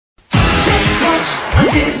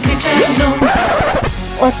Disney Channel.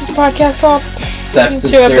 What's this podcast called?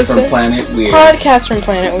 Sepsis from Planet Weird. Podcast from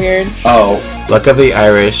Planet Weird. Oh. Luck of the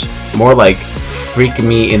Irish. More like freak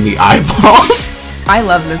me in the eyeballs. I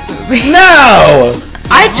love this movie. No!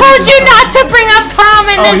 I told you not to bring up prom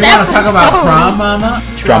in this you want episode. to talk about prom, mama?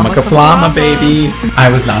 Dramacaflama, baby. I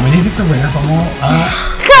was nominated for Winnable.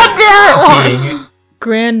 God damn it.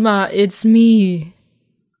 Grandma, it's me.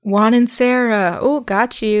 Juan and Sarah. Oh,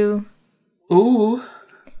 got you. Ooh.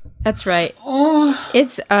 That's right. Ooh.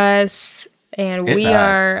 It's us. And It's we us.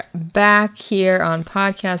 are back here on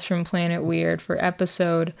Podcast from Planet Weird for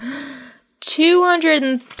episode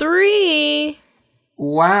 203.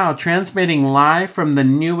 Wow, transmitting live from the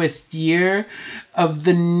newest year of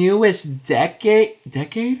the newest decade?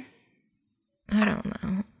 Decade? I don't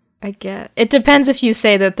know. I get it. Depends if you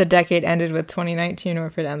say that the decade ended with 2019 or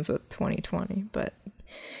if it ends with 2020. But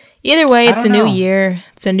either way, it's a new year.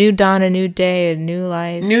 It's a new dawn, a new day, a new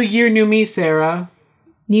life. New year, new me, Sarah.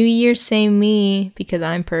 New year, same me, because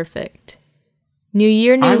I'm perfect. New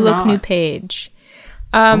year, new I'm look, not. new page.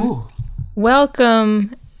 Ooh.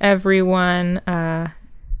 Welcome, everyone,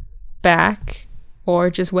 back. Or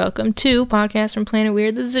just welcome to Podcast from Planet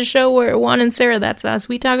Weird. This is a show where Juan and Sarah, that's us,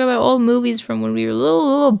 we talk about old movies from when we were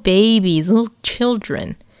little babies, little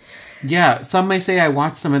children. Yeah, some may say I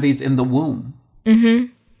watched some of these in the womb.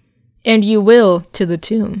 Mm-hmm. And you will to the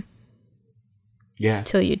tomb. Yes.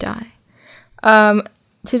 Till you die.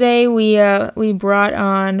 Today we brought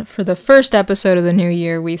on, for the first episode of the new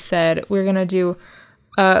year, we said we're gonna do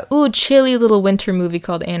chilly little winter movie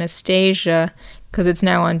called Anastasia, because it's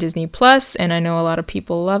now on Disney Plus, and I know a lot of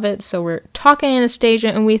people love it. So we're talking Anastasia,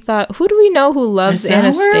 and we thought, who do we know who loves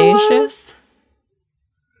Anastasia?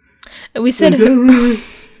 We said, who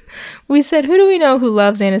do we know who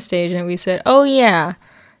loves Anastasia? And we said, oh yeah,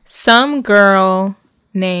 some girl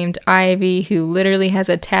named Ivy who literally has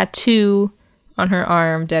a tattoo on her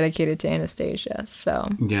arm dedicated to Anastasia. So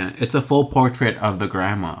Yeah, it's a full portrait of the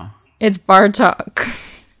grandma. it's Bartok.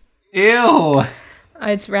 Ew.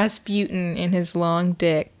 It's Rasputin in his long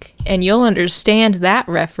dick. And you'll understand that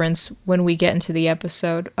reference when we get into the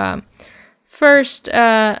episode. First,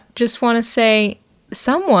 just want to say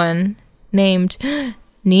someone named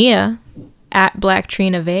Nia at Black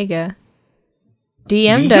Trina Vega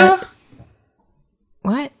DM'd us.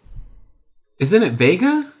 What? Isn't it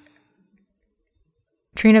Vega?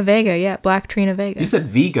 Trina Vega, yeah, Black Trina Vega. You said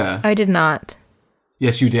Vega. I did not.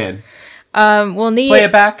 Yes, you did. Well, Nia, Play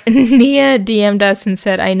it back. Nia DM'd us and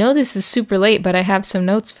said, I know this is super late, but I have some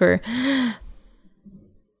notes for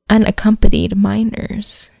unaccompanied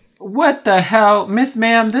minors. What the hell? Miss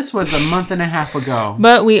Ma'am, this was a month and a half ago.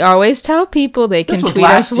 But we always tell people they can This was tweet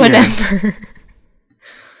us last year. whenever.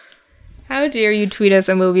 How dare you tweet us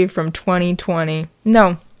a movie from 2020?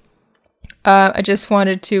 No. I just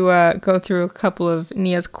wanted to go through a couple of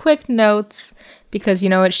Nia's quick notes, because you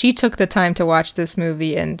know what? She took the time to watch this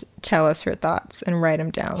movie and tell us her thoughts and write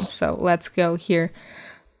them down. So let's go here.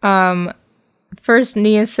 First,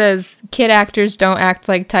 Nia says, kid actors don't act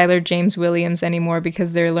like Tyler James Williams anymore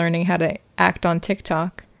because they're learning how to act on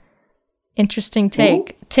TikTok. Interesting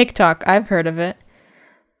take. Ooh. TikTok, I've heard of it.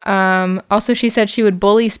 Also, she said she would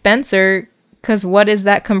bully Spencer because what is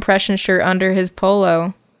that compression shirt under his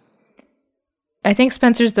polo? I think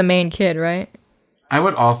Spencer's the main kid, right? I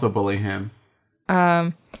would also bully him.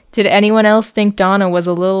 Did anyone else think Donna was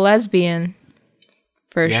a little lesbian?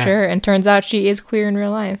 For Yes. sure. And turns out she is queer in real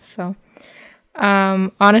life, so.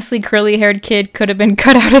 Honestly, curly-haired kid could have been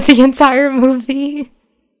cut out of the entire movie.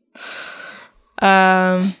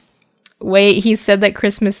 Wait, he said that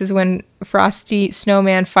Christmas is when Frosty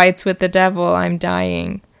Snowman fights with the devil. I'm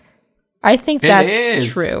dying. I think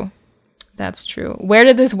that's true. That's true. Where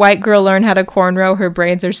did this white girl learn how to cornrow? Her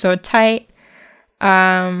braids are so tight.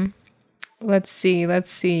 Let's see.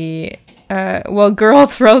 Well, girl,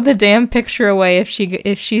 throw the damn picture away if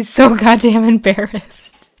she's so goddamn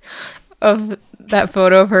embarrassed of that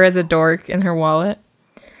photo of her as a dork in her wallet.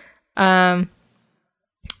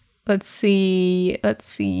 Let's see.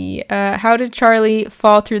 How did Charlie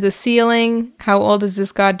fall through the ceiling? How old is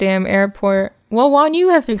this goddamn airport? Well, Juan, you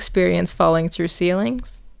have experience falling through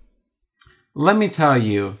ceilings. Let me tell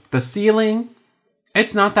you, the ceiling,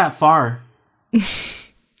 it's not that far.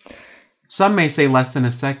 Some may say less than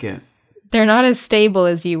a second. They're not as stable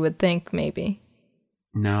as you would think, maybe.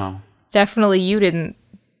 No. Definitely you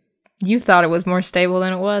thought it was more stable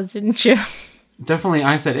than it was, didn't you? Definitely,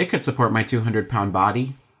 I said it could support my 200-pound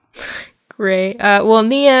body. Great. Well,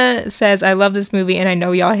 Nia says, I love this movie and I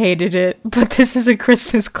know y'all hated it, but this is a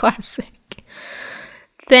Christmas classic.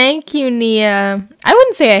 Thank you, Nia. I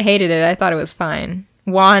wouldn't say I hated it. I thought it was fine.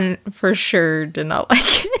 Juan for sure did not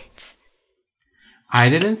like it. I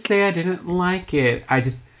didn't say I didn't like it. I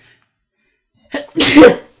just...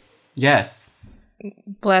 Yes.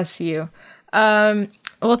 Bless you.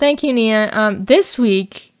 Well, thank you, Nia. This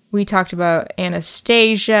week, we talked about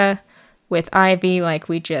Anastasia with Ivy, like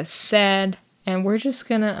we just said. And we're just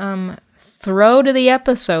gonna throw to the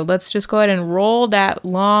episode. Let's just go ahead and roll that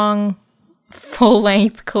long,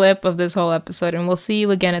 full-length clip of this whole episode. And we'll see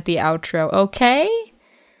you again at the outro, okay?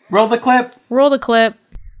 Roll the clip. Roll the clip.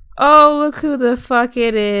 Oh, look who the fuck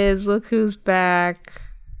it is. Look who's back.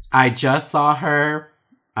 I just saw her.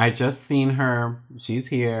 I just seen her. She's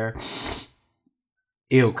here.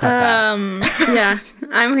 Ew, cut that. Yeah,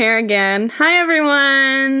 I'm here again. Hi,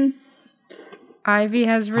 everyone. Ivy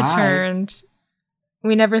has returned.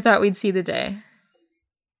 We never thought we'd see the day.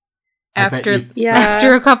 After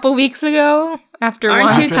a couple weeks ago, after Aren't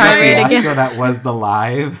one you tirade tired? against That was the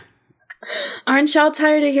live. Aren't y'all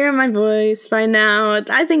tired of hearing my voice by now?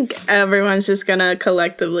 I think everyone's just gonna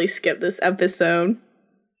collectively skip this episode.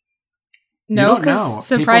 No, don't know. because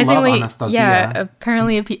surprisingly, People love Anastasia. yeah,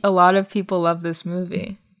 apparently a lot of people love this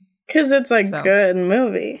movie. Because it's a So. good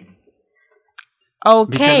movie. Okay.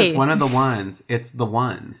 Because it's one of the ones. It's the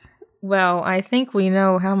ones. Well, I think we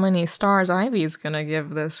know how many stars Ivy's gonna give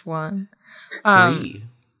this one. 3.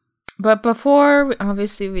 But before,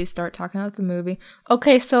 obviously, we start talking about the movie.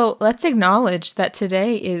 Okay, so let's acknowledge that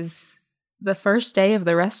today is the first day of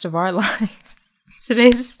the rest of our lives.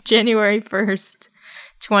 Today's January 1st,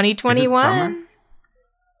 2021.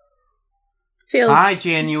 Feels Hi,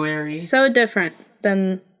 January. so different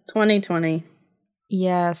than 2020.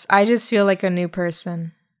 Yes, I just feel like a new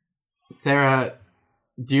person. Sarah,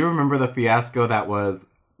 do you remember the fiasco that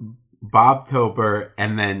was Bobtober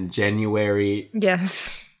and then January?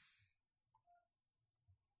 Yes.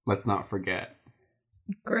 Let's not forget.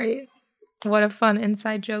 Great. What a fun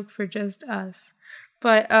inside joke for just us.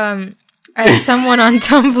 But as someone on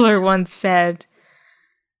Tumblr once said,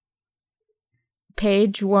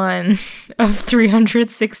 page 1 of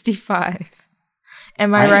 365.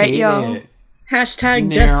 Am I right, hate y'all? it. Hashtag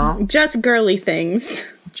No. just girly things.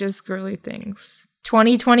 Just girly things.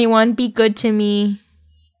 2021, be good to me.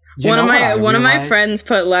 You One know of what I my realized? friends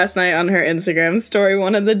put last night on her Instagram story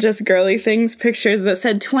one of the just girly things pictures that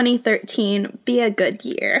said 2013 be a good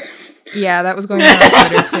year. Yeah, that was going on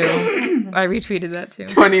Twitter too. I retweeted that too.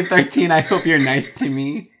 2013, I hope you're nice to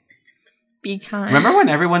me. Be kind. Remember when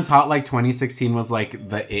everyone thought like 2016 was like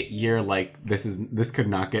the it year, like this could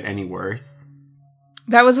not get any worse?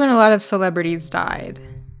 That was when a lot of celebrities died.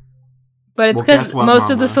 But it's Well, because guess what, most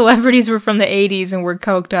of the Mama? celebrities were from the 80s and were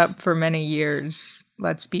coked up for many years.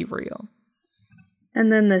 Let's be real.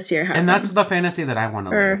 And then this year happened. And that's the fantasy that I want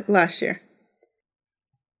to or live. last year.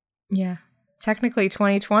 Yeah. Technically,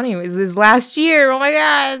 2020 was his last year. Oh my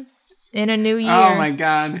god. In a new year. Oh my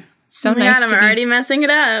god. So Oh my nice God, I'm to be already messing it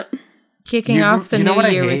up. kicking off the you know new what I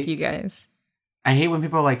year hate? with you guys. I hate when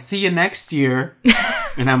people are like, see you next year.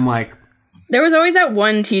 And I'm like, There was always that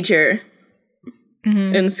one teacher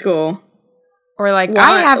in school. Or like,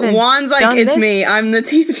 I haven't Juan's like, done it's this. me. I'm the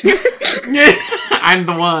teacher. I'm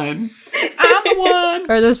the one. I'm the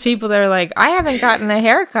one. Or those people that are like, I haven't gotten a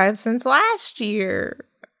haircut since last year.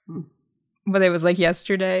 But it was like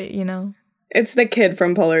yesterday, you know? It's the kid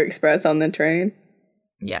from Polar Express on the train.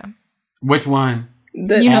 Yeah. Which one?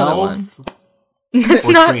 The You know the one. Elves? It's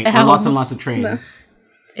Or not train? Or lots and elves. lots of trains.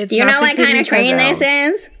 It's you not know the what kid kind who of train says this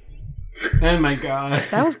elves. is? Oh my god.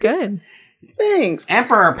 That was good. Thanks.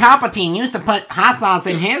 Emperor Palpatine used to put hot sauce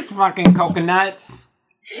in his fucking coconuts.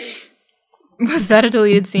 Was that a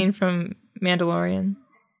deleted scene from Mandalorian?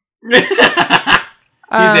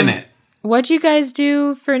 He's in it. What'd you guys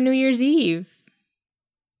do for New Year's Eve?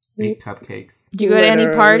 Ate cupcakes. Did you go to any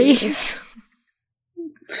Literally. parties?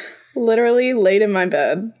 Literally laid in my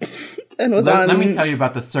bed and was Let on. me tell you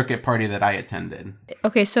about the circuit party that I attended.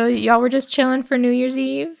 Okay, so y'all were just chilling for New Year's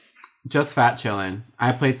Eve? Just fat chillin'.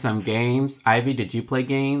 I played some games. Ivy, did you play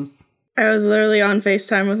games? I was literally on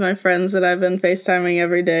FaceTime with my friends that I've been FaceTiming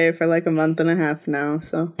every day for like a month and a half now.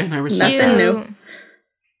 So And I respect Nothing that. new.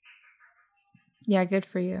 Yeah, good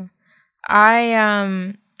for you.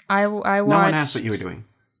 I watched. No one asked what you were doing.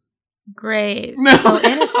 Great. No. So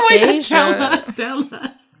Anastasia. Tell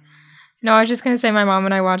us. No, I was just gonna say my mom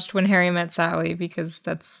and I watched When Harry Met Sally because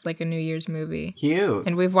that's like a New Year's movie, Cute.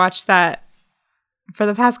 and we've watched that for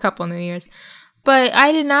the past couple New Years. But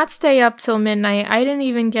I did not stay up till midnight. I didn't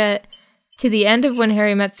even get to the end of When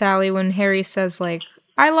Harry Met Sally when Harry says like,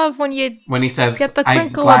 "I love when you." When he says, Get the "I'm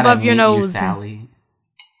crinkle glad above I your meet you, nose." Sally.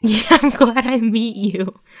 Yeah, I'm glad I meet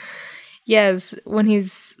you. Yes, when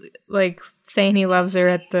he's like saying he loves her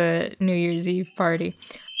at the New Year's Eve party.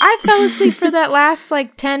 I fell asleep for that last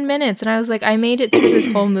like 10 minutes, and I was like, I made it through this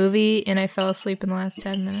whole movie, and I fell asleep in the last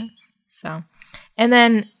 10 minutes. So, and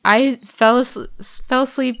then I fell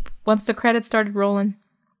asleep once the credits started rolling.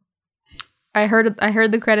 I heard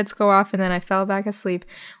the credits go off, and then I fell back asleep.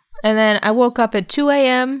 And then I woke up at 2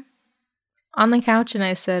 a.m. on the couch, and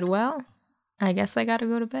I said, well, I guess I gotta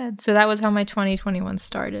go to bed. So that was how my 2021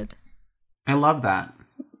 started. I love that.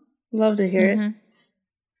 Love to hear it.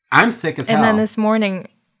 I'm sick as hell. And then this morning,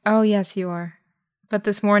 oh yes, you are. But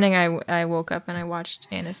this morning I woke up and I watched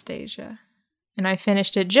Anastasia. And I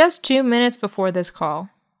finished it just 2 minutes before this call.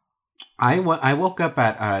 I woke up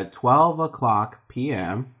at 12 o'clock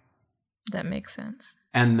p.m. That makes sense.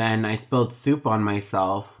 And then I spilled soup on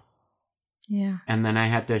myself. Yeah. And then I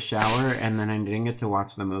had to shower, and then I didn't get to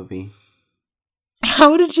watch the movie.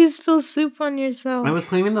 How did you spill soup on yourself? I was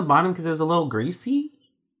cleaning the bottom because it was a little greasy.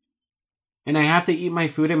 And I have to eat my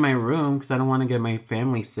food in my room because I don't want to get my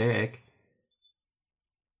family sick.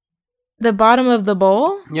 The bottom of the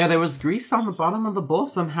bowl? Yeah, there was grease on the bottom of the bowl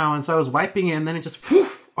somehow, and so I was wiping it, and then it just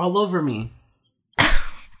poof all over me.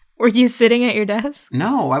 Were you sitting at your desk?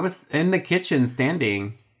 No, I was in the kitchen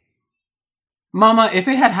standing. Mama, if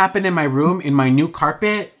it had happened in my room, in my new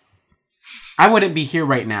carpet, I wouldn't be here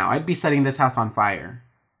right now. I'd be setting this house on fire.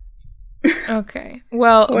 Okay.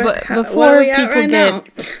 Well, but What before are we at people right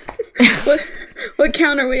get what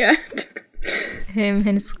count are we at? him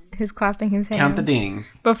his clapping his hands. Count the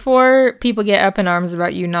dings. Before people get up in arms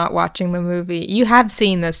about you not watching the movie, you have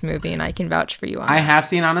seen this movie, and I can vouch for you on I that. have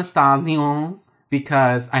seen Anastasia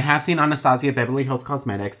because I have seen Anastasia Beverly Hills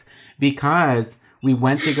Cosmetics because we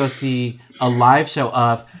went to go see a live show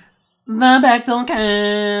of The Bechdel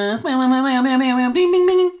Cast. Bing, bing,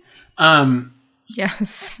 bing.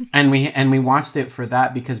 Yes. And we watched it for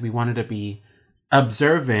that because we wanted to be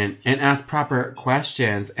observant and ask proper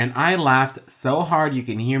questions. And I laughed so hard you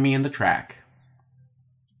can hear me in the track.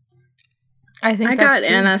 I think I that's got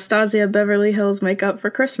true. Anastasia Beverly Hills makeup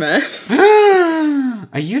for Christmas.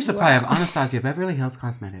 A year supply of Anastasia Beverly Hills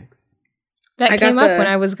Cosmetics. That came up when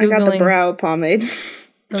I was I got the Googling brow pomade.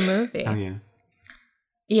 the movie. Oh, yeah.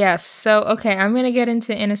 Yes. So, okay, I'm going to get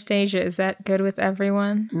into Anastasia. Is that good with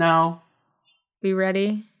everyone? No. We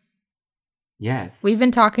ready? Yes. We've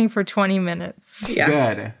been talking for 20 minutes. Yeah.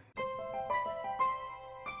 Good.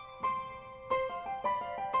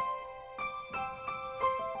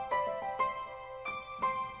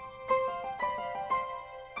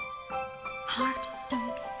 Heart,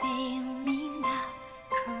 don't fail me now.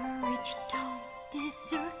 Courage, don't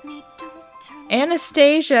desert me. Don't turn me.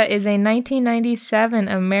 Anastasia is a 1997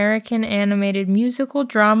 American animated musical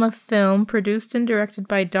drama film produced and directed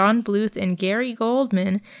by Don Bluth and Gary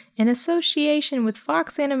Goldman in association with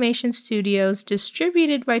Fox Animation Studios,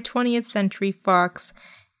 distributed by 20th Century Fox,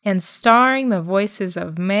 and starring the voices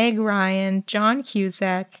of Meg Ryan, John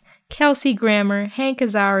Cusack, Kelsey Grammer, Hank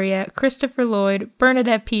Azaria, Christopher Lloyd,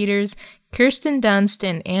 Bernadette Peters, Kirsten Dunst,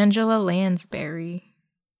 and Angela Lansbury.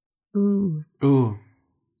 Ooh. Ooh.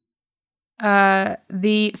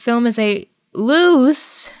 The film is a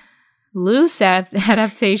loose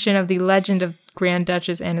adaptation of the legend of Grand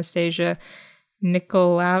Duchess Anastasia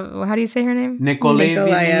how do you say her name?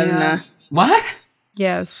 Nikolaevna. What?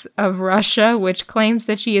 Yes, of Russia, which claims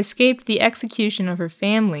that she escaped the execution of her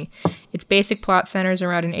family. Its basic plot centers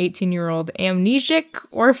around an 18-year-old amnesic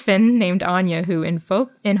orphan named Anya who,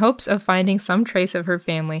 in hopes of finding some trace of her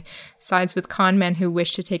family, sides with con men who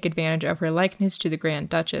wish to take advantage of her likeness to the Grand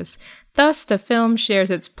Duchess. Thus, the film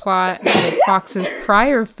shares its plot with Fox's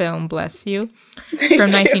prior film, Bless You,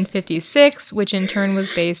 from 1956, which in turn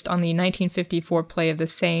was based on the 1954 play of the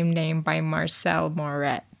same name by Marcel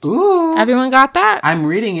Moret. Ooh. Everyone got that? I'm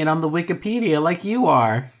reading it on the Wikipedia like you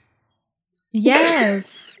are.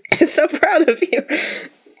 Yes. I'm so proud of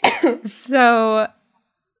you. So,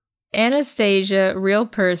 Anastasia, real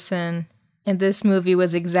person, in this movie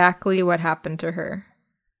was exactly what happened to her.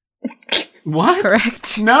 What?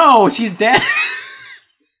 Correct? No, she's dead.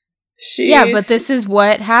 Yeah, but this is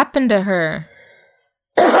what happened to her.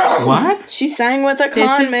 What? She sang with a This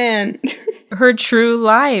con is- man. Her true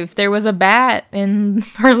life. There was a bat in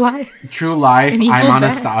her life. True life, An evil I'm bat.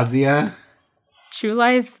 Anastasia. True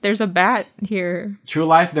life, there's a bat here. True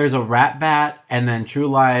life, there's a rat bat, and then true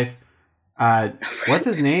life, what's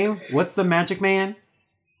his name? What's the magic man?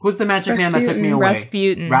 Who's the magic man that took me away?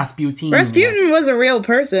 Rasputin. Rasputin. Rasputin was a real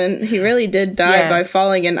person. He really did die Yes. by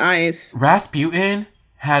falling in ice. Rasputin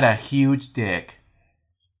had a huge dick.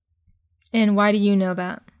 And why do you know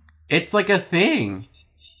that? It's like a thing.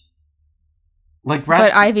 Like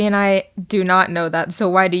But Ivy and I do not know that, so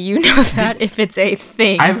why do you know that if it's a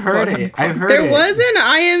thing? I've heard it. There was an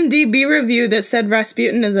IMDb review that said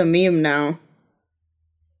Rasputin is a meme now.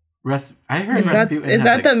 I heard Rasputin. Is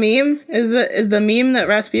that the meme? Is the meme that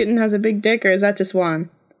Rasputin has a big dick, or is that just Juan?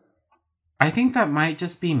 I think that might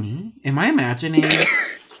just be me. Am I imagining?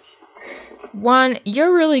 Juan,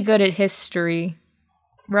 you're really good at history,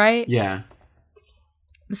 right? Yeah.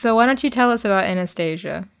 So why don't you tell us about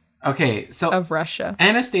Anastasia? Okay, so of Russia.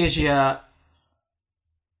 Anastasia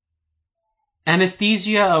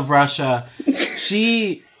of Russia.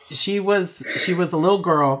 She was a little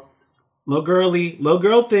girl, little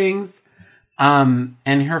girl things. And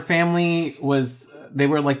her family they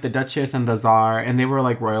were like the Duchess and the Tsar, and they were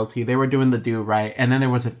like royalty. They were doing the do right. And then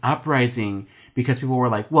there was an uprising because people were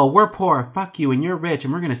like, well, we're poor, fuck you, and you're rich,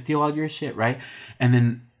 and we're gonna steal all your shit, right?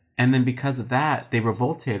 And then because of that, they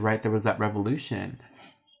revolted, right? There was that revolution.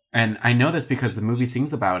 And I know this because the movie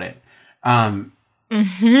sings about it. And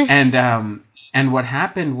what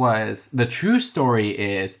happened was, the true story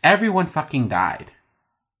is everyone fucking died.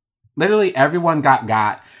 Literally everyone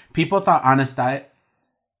got. People thought Anastasia,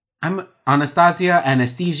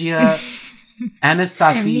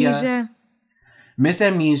 Miss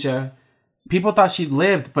Amnesia. People thought she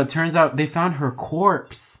lived, but turns out they found her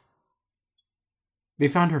corpse. They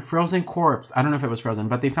found her frozen corpse. I don't know if it was frozen,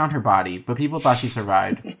 but they found her body. But people thought she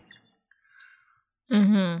survived.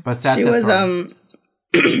 Mm-hmm. But sad she was story.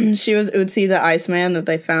 She was Ötzi the Iceman that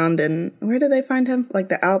they found in, where did they find him? Like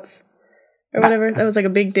the Alps or whatever. That was like a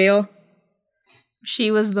big deal. She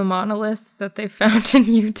was the monolith that they found in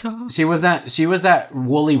Utah. She was that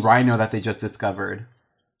woolly rhino that they just discovered.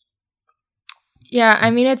 Yeah,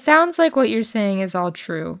 I mean, it sounds like what you're saying is all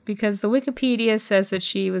true, because the Wikipedia says that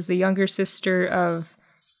she was the younger sister of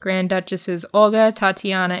Grand Duchesses Olga,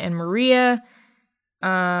 Tatiana, and Maria.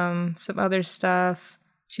 Some other stuff.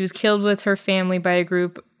 She was killed with her family by a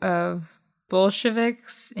group of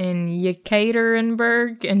Bolsheviks in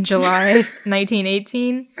Yekaterinburg in July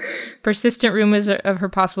 1918. Persistent rumors of her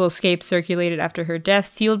possible escape circulated after her death,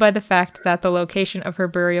 fueled by the fact that the location of her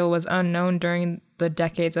burial was unknown during the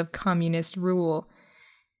decades of communist rule.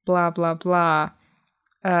 Blah, blah, blah.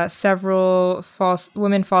 Several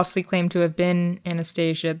women falsely claim to have been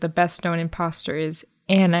Anastasia. The best-known imposter is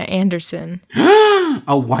Anna Anderson.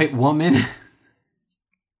 A white woman?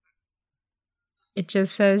 It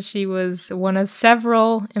just says she was one of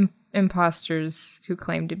several imposters who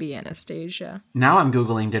claimed to be Anastasia. Now I'm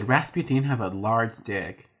Googling, did Rasputin have a large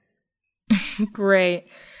dick? Great.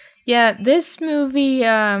 Yeah, this movie,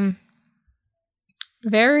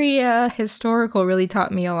 very historical, really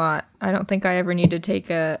taught me a lot. I don't think I ever need to take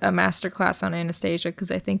a masterclass on Anastasia,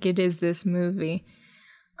 because I think it is this movie.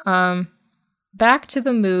 Back to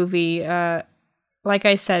the movie, like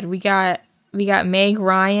I said, we got Meg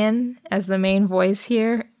Ryan as the main voice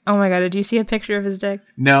here. Oh my god, did you see a picture of his dick?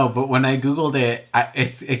 No, but when I Googled it,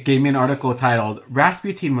 it gave me an article titled,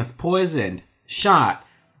 Rasputin was poisoned, shot,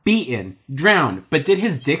 beaten, drowned, but did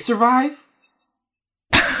his dick survive?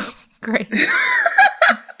 Great.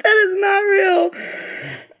 That is not real.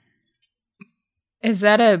 Is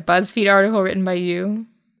that a BuzzFeed article written by you?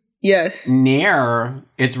 Yes. Near.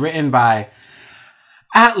 It's written by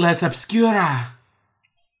Atlas Obscura.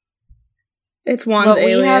 It's Juan's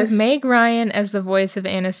alias. We have Meg Ryan as the voice of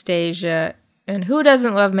Anastasia, and who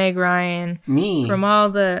doesn't love Meg Ryan? Me. From all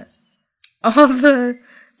the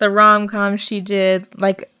rom-coms she did.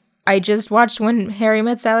 Like, I just watched When Harry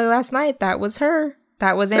Met Sally last night. That was her.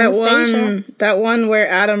 That was Anastasia. That one where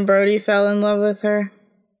Adam Brody fell in love with her.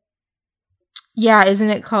 Yeah, isn't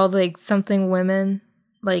it called like something women?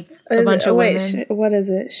 Like a bunch of women. What is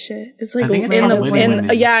it? Shit. It's like in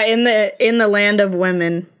the land of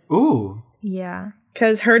women. Ooh. Yeah.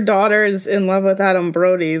 Because her daughter's in love with Adam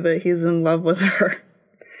Brody, but he's in love with her.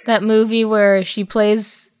 That movie where she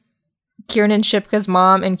plays Kiernan Shipka's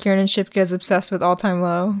mom, and Kiernan Shipka is obsessed with All Time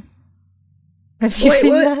Low. Have you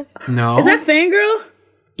seen that? No. Is that Fangirl?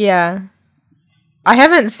 Yeah. I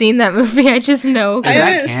haven't seen that movie, I just know. I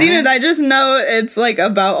haven't seen it, I just know it's like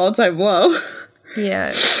about All Time Low.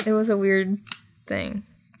 Yeah, it was a weird thing.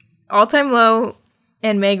 All Time Low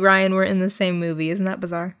and Meg Ryan were in the same movie. Isn't that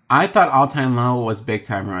bizarre? I thought All Time Low was Big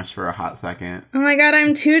Time Rush for a hot second. Oh my god,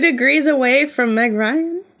 I'm 2 degrees away from Meg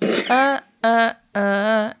Ryan. No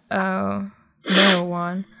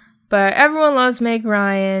one. But everyone loves Meg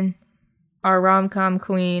Ryan, our rom-com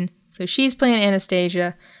queen. So she's playing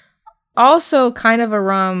Anastasia. Also kind of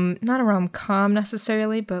not a rom-com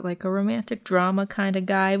necessarily, but like a romantic drama kind of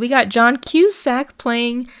guy. We got John Cusack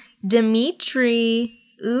playing Dimitri.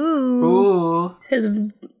 Ooh. His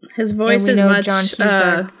His voice we is know much John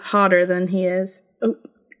Cusack. hotter than he is. Oh,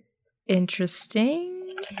 Interesting.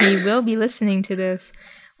 He will be listening to this.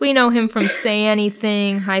 We know him from Say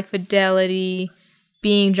Anything, High Fidelity,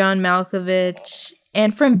 being John Malkovich,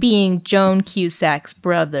 and from being Joan Cusack's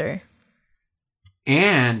brother.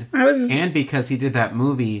 And because he did that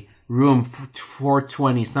movie Room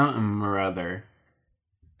 420 something or other.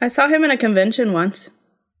 I saw him in a convention once.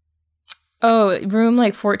 Oh, Room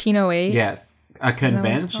like 1408? Yes, a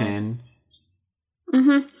convention.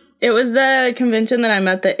 Mm-hmm. It was the convention that I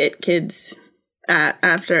met the It Kids at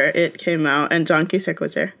after it came out, and John Cusack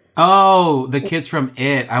was there. Oh, the kids from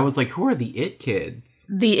It. I was like, who are the It kids?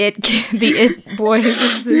 The It boys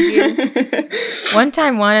of the year. One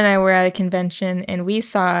time, Juan and I were at a convention, and we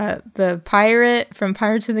saw the pirate from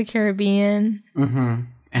Pirates of the Caribbean. Mm-hmm.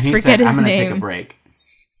 And he said, I'm going to take a break.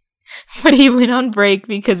 But he went on break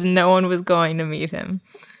because no one was going to meet him.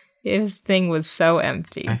 His thing was so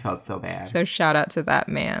empty. I felt so bad. So shout out to that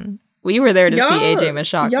man. We were there to see AJ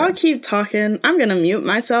Mashaka. Y'all keep talking. I'm going to mute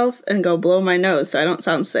myself and go blow my nose so I don't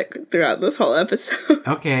sound sick throughout this whole episode.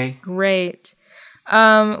 Okay. Great.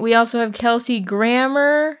 We also have Kelsey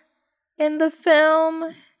Grammer in the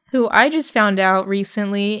film, who I just found out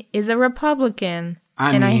recently is a Republican.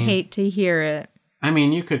 I hate to hear it. I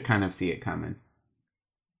mean, you could kind of see it coming.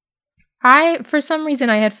 For some reason,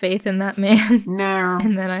 I had faith in that man. No.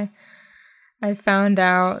 And then I found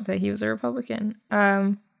out that he was a Republican.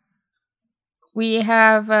 We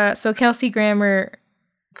have, so Kelsey Grammer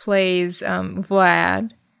plays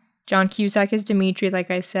Vlad. John Cusack is Dimitri, like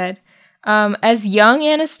I said. As young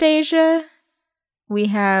Anastasia, we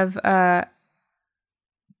have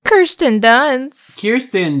Kirsten Dunst.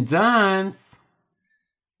 Kirsten Dunst.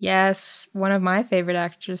 Yes, one of my favorite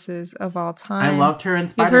actresses of all time. I loved her in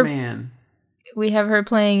Spider-Man. We have her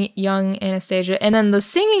playing young Anastasia. And then the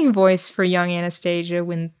singing voice for young Anastasia,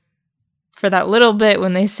 for that little bit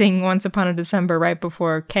when they sing Once Upon a December right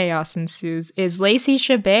before chaos ensues, is Lacey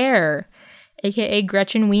Chabert, a.k.a.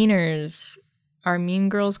 Gretchen Wieners, our Mean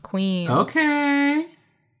Girls queen. Okay.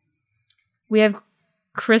 We have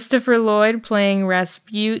Christopher Lloyd playing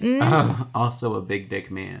Rasputin. Also a big dick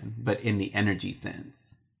man, but in the energy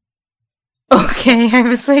sense. Okay, I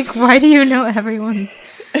was like, why do you know everyone's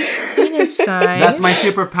penis size? That's my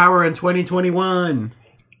superpower in 2021.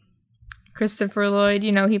 Christopher Lloyd,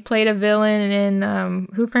 he played a villain in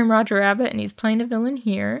Who Framed Roger Rabbit, and he's playing a villain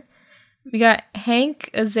here. We got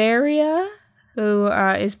Hank Azaria, who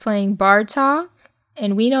is playing Bartok,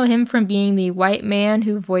 and we know him from being the white man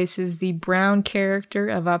who voices the brown character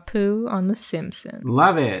of Apu on The Simpsons.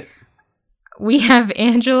 Love it. We have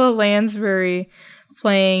Angela Lansbury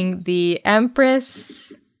playing the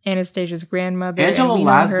Empress, Anastasia's grandmother. Angela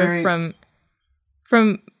Lansbury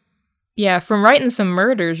from Writing Some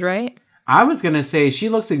Murders, right? I was gonna say she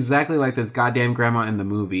looks exactly like this goddamn grandma in the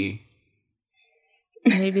movie.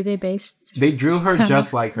 Maybe they drew her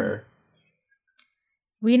just like her.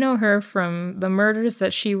 We know her from the murders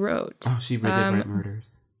that she wrote. Oh, she really did write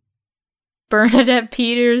murders. Bernadette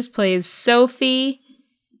Peters plays Sophie,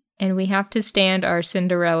 and we have to stand our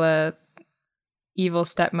Cinderella evil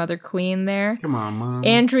stepmother queen there. Come on, Mom.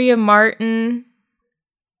 Andrea Martin,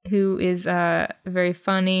 who is very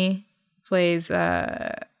funny, plays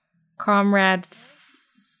Comrade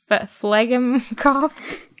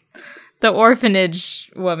Phlegmkopf, the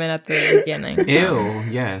orphanage woman at the beginning. Ew,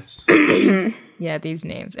 yes. Yeah, these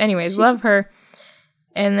names. Anyways, love her.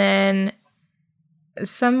 And then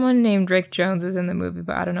someone named Rick Jones is in the movie,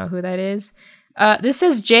 but I don't know who that is. This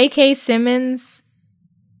says J.K. Simmons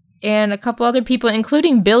and a couple other people,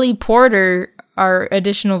 including Billy Porter, are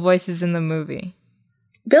additional voices in the movie.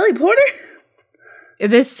 Billy Porter?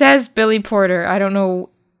 This says Billy Porter. I don't know.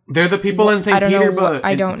 They're the people in St. Petersburg.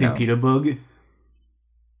 I don't know. St. Petersburg.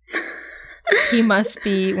 He must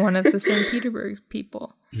be one of the St. Petersburg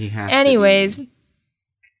people. He has Anyways, to be.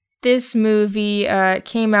 This movie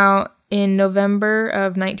came out in November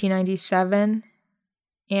of 1997,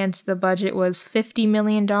 and the budget was $50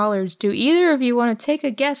 million. Do either of you want to take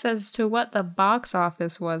a guess as to what the box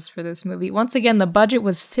office was for this movie? Once again, the budget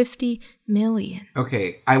was $50 million.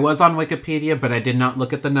 Okay, I was on Wikipedia, but I did not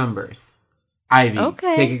look at the numbers. Ivy,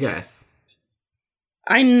 take a guess.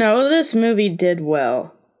 I know this movie did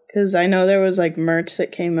well, because I know there was like merch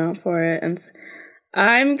that came out for it, and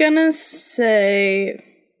I'm gonna say,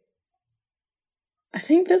 I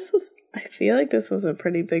feel like this was a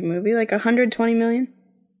pretty big movie, like 120 million.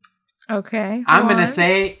 Okay. I'm gonna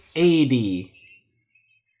say 80.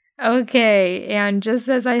 Okay, and just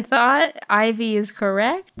as I thought, Ivy is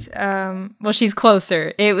correct. Well, she's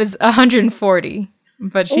closer. It was 140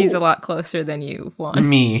 But she's a lot closer than you, Juan.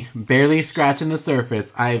 Me, barely scratching the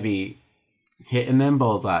surface. Ivy, hitting them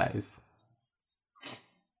bullseyes.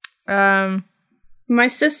 My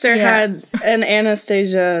sister had an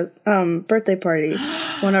Anastasia birthday party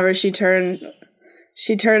whenever she turned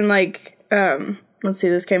like let's see,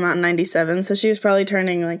 this came out in 97, so she was probably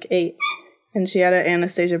turning like 8, and she had an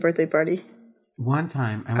Anastasia birthday party. One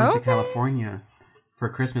time I went to California for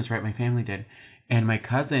Christmas, right? My family did. And my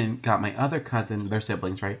cousin got my other cousin, they're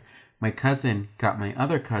siblings, right? My cousin got my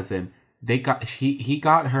other cousin. He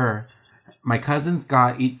got her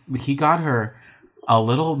a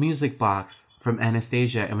little music box from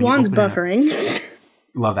Anastasia. And when Juan's you open buffering. It up,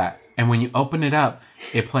 love that. And when you open it up,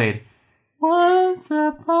 it played Once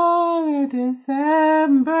Upon a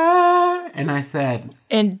December. And I said,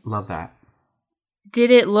 love that.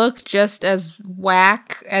 Did it look just as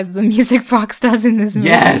whack as the music box does in this movie?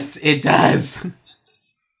 Yes, it does.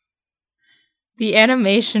 The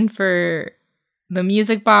animation for the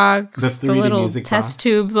music box, the little test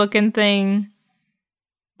tube looking thing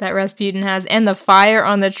that Rasputin has, and the fire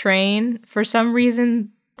on the train, for some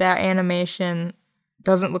reason, that animation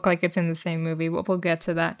doesn't look like it's in the same movie. We'll get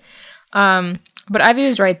to that. But Ivy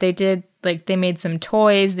was right. They made some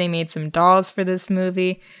toys, they made some dolls for this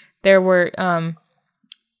movie. There were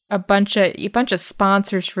a bunch of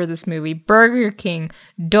sponsors for this movie. Burger King,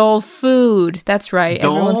 Dole Food, that's right,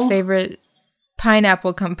 Dole? Everyone's favorite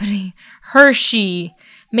pineapple company. Hershey,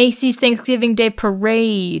 Macy's Thanksgiving Day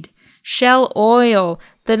Parade, Shell Oil,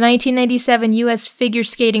 the 1997 U.S. Figure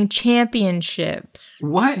Skating Championships.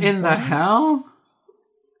 What in the hell?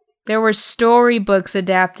 There were storybooks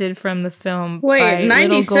adapted from the film by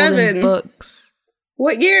 97? Little Golden Books.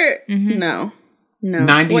 What year? Mm-hmm. No.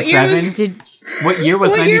 97? What year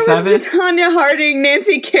was 97? What year was the Tanya Harding,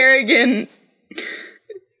 Nancy Kerrigan?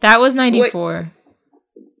 That was 94.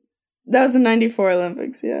 That was the 94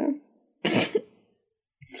 Olympics, yeah.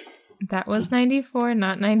 That was 94,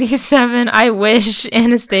 not 97. I wish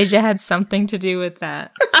Anastasia had something to do with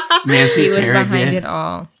that. Nancy She was Kerrigan. behind it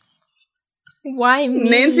all. Why me?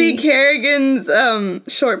 Nancy Kerrigan's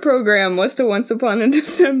short program was to Once Upon a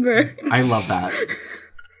December. I love that.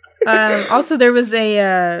 Also, there was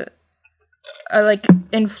a like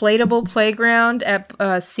inflatable playground at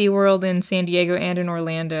SeaWorld in San Diego and in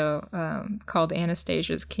Orlando called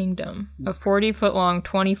Anastasia's Kingdom. A 40-foot long,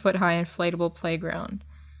 20-foot high inflatable playground.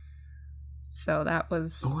 So that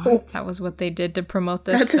was what they did to promote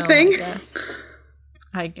this That's film, a thing?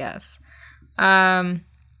 I guess.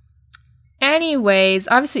 Anyways,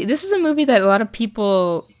 obviously, this is a movie that a lot of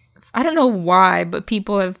people, I don't know why, but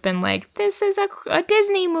people have been like, this is a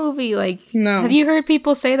Disney movie. Like, no. Have you heard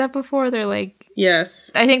people say that before? They're like, yes.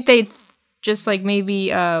 I think they just like maybe,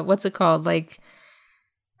 what's it called? Like,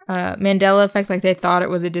 Mandela effect, like they thought it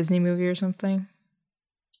was a Disney movie or something.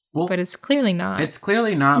 Well, but it's clearly not. It's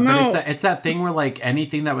clearly not, no. But it's that thing where, like,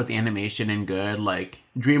 anything that was animation and good, like,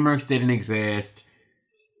 DreamWorks didn't exist.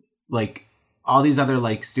 Like, all these other,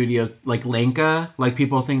 like, studios, like Laika, like,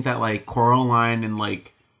 people think that, like, Coraline and,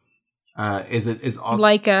 like, is all...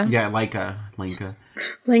 Laika. Yeah, Laika. Laika.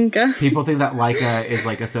 People think that Laika is,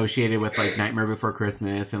 like, associated with, like, Nightmare Before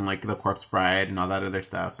Christmas and, like, The Corpse Bride and all that other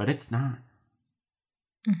stuff, but it's not.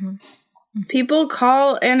 Mm-hmm. People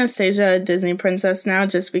call Anastasia a Disney princess now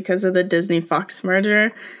just because of the Disney-Fox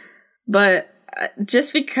merger, but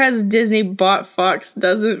just because Disney bought Fox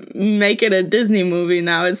doesn't make it a Disney movie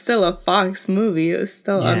now. It's still a Fox movie. It was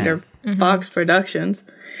still under Fox Productions.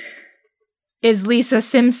 Is Lisa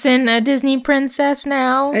Simpson a Disney princess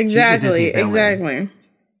now? Exactly.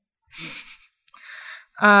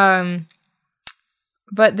 But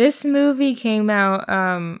this movie came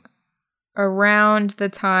out around the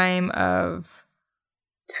time of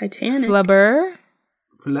Titanic. Flubber.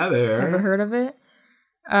 Ever heard of it?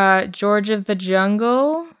 George of the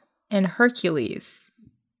Jungle and Hercules.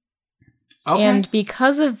 Okay. And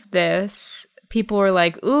because of this, people were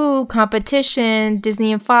like, ooh, competition,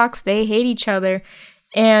 Disney and Fox, they hate each other.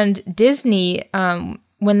 And Disney,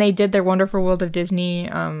 when they did their Wonderful World of Disney,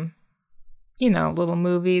 little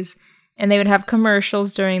movies, and they would have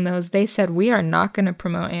commercials during those, they said, we are not going to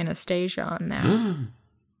promote Anastasia on that.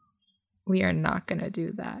 We are not going to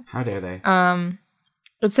do that. How dare they?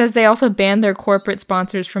 It says they also banned their corporate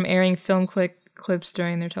sponsors from airing film clips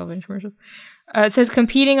during their television commercials. It says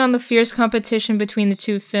commenting on the fierce competition between the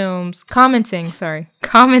two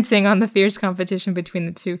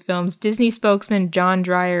films, Disney spokesman John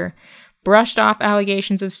Dreyer brushed off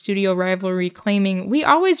allegations of studio rivalry, claiming, we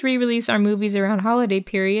always re-release our movies around holiday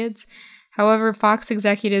periods. However, Fox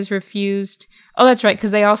executives refused... Oh, that's right,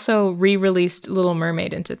 because they also re-released Little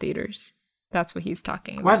Mermaid into theaters. That's what he's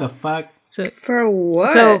talking about. Why the fuck? For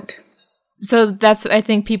what? So that's what I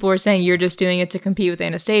think people were saying. You're just doing it to compete with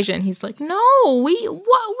Anastasia, and he's like, no, we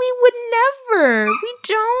would never. We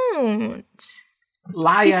don't.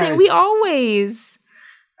 Liars. He's saying we always.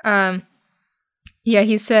 Yeah,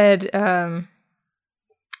 he said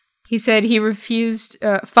he refused.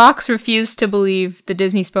 Fox refused to believe the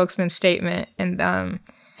Disney spokesman's statement, and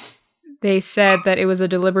they said that it was a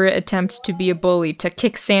deliberate attempt to be a bully, to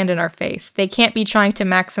kick sand in our face. They can't be trying to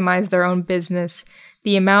maximize their own business.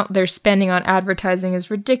 The amount they're spending on advertising is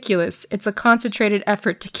ridiculous. It's a concentrated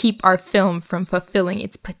effort to keep our film from fulfilling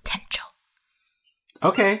its potential.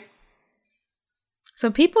 Okay. So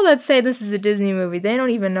people that say this is a Disney movie, they don't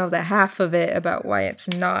even know the half of it about why it's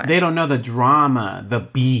not. They don't know the drama, the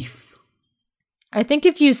beef. I think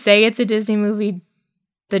if you say it's a Disney movie,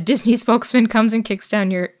 the Disney spokesman comes and kicks down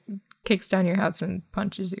your house and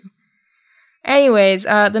punches you. Anyways,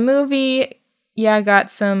 the movie, got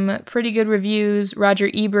some pretty good reviews. Roger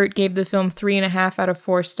Ebert gave the film 3.5 out of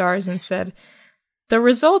 4 stars and said, "The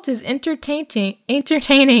result is entertaining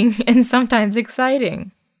and sometimes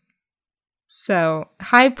exciting." So,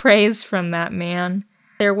 high praise from that man.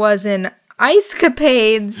 There was an Ice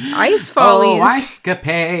Follies. Oh,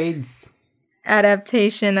 Ice-capades.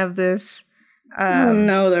 Adaptation of this.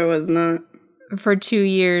 No, there was not. For 2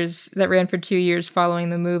 years, that ran for 2 years following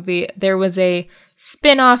the movie. There was a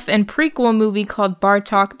spin-off and prequel movie called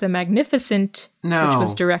Bartok the Magnificent, which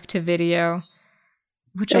was direct-to-video.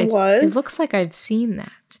 It looks like I've seen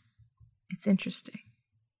that. It's interesting.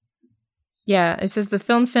 Yeah, it says the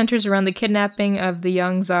film centers around the kidnapping of the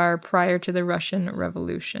young Tsar prior to the Russian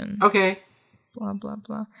Revolution. Okay. Blah, blah,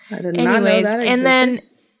 blah. I did not know that existed. And then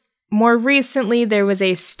more recently, there was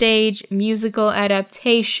a stage musical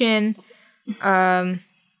adaptation.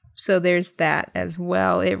 So there's that as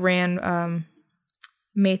well. It ran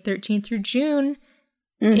May 13th through June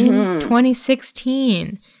in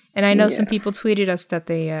 2016. And I know some people tweeted us that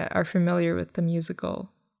they are familiar with the musical.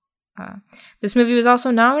 This movie was also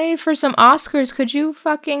nominated for some Oscars. Could you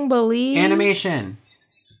fucking believe? Animation.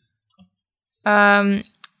 Well,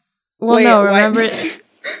 no, remember...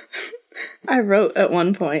 I wrote at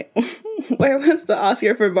one point, where was the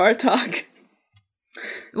Oscar for Bartok?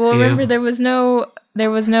 Well, remember there was no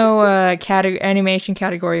animation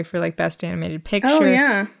category for like best animated picture. Oh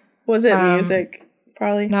yeah, was it music?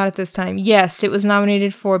 Probably not at this time. Yes, it was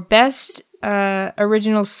nominated for best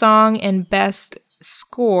original song and best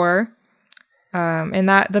score, and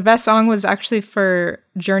that the best song was actually for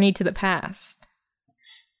 "Journey to the Past."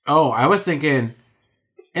 Oh, I was thinking,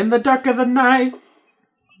 "In the Dark of the Night."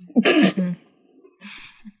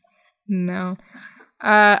 No.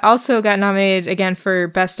 Also got nominated again for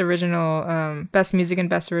best original, best music and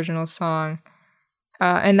best original song.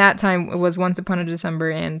 And that time it was Once Upon a December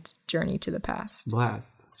and Journey to the Past.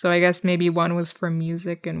 Blast. So I guess maybe one was for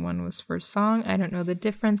music and one was for song. I don't know the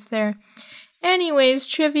difference there. Anyways,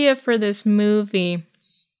 trivia for this movie.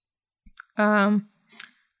 I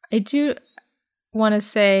do want to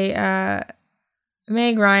say,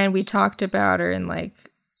 Meg Ryan, we talked about her, and like,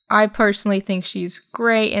 I personally think she's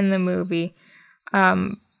great in the movie.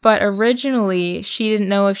 But originally, she didn't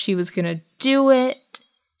know if she was gonna do it.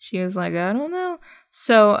 She was like, I don't know.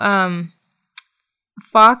 So,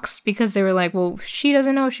 Fox, because they were like, well, she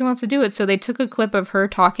doesn't know if she wants to do it. So they took a clip of her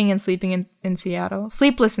talking and sleeping in Seattle,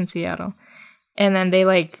 sleepless in Seattle. And then they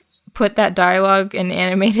like put that dialogue and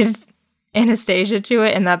animated Anastasia to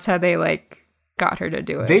it. And that's how they like got her to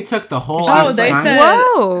do it. They took the whole time. Said,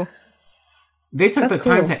 whoa. They took the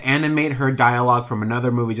time to animate her dialogue from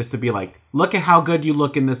another movie just to be like, look at how good you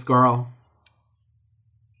look in this, girl.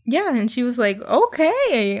 Yeah, and she was like,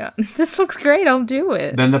 okay, this looks great, I'll do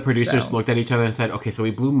it. Then the producers looked at each other and said, okay, so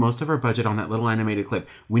we blew most of our budget on that little animated clip.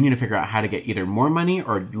 We need to figure out how to get either more money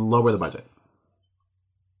or lower the budget.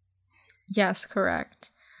 Yes,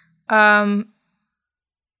 correct. Let's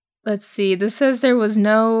see, this says there was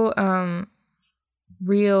no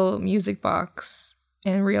real music box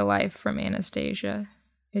in real life from Anastasia.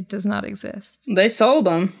 It does not exist. They sold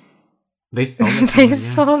them. They stole them. They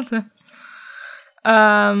sold them.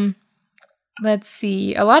 Let's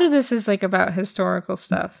see. A lot of this is like about historical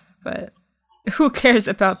stuff, but who cares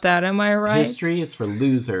about that? Am I right? History is for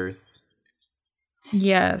losers.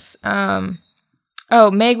 Yes.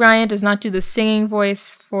 Meg Ryan does not do the singing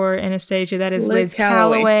voice for Anastasia. That is Liz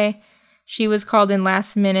Calloway. She was called in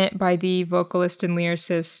last minute by the vocalist and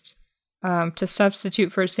lyricist to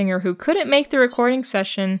substitute for a singer who couldn't make the recording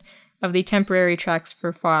session of the temporary tracks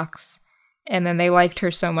for Fox. And then they liked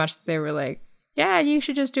her so much that they were like, yeah, you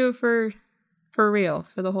should just do it for real,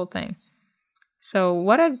 for the whole thing. So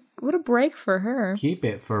what a break for her. Keep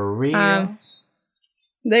it for real.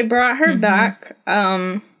 They brought her back.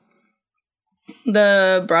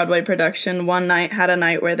 The Broadway production had a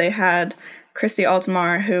night where they had Christy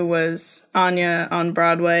Altamar, who was Anya on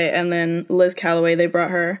Broadway, and then Liz Calloway. They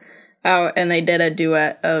brought her out and they did a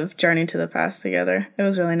duet of Journey to the Past together. It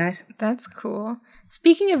was really nice. That's cool.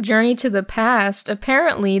 Speaking of Journey to the Past,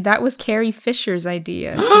 apparently that was Carrie Fisher's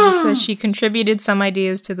idea. It says she contributed some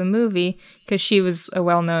ideas to the movie because she was a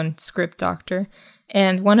well-known script doctor.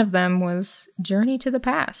 And one of them was Journey to the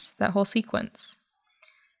Past, that whole sequence.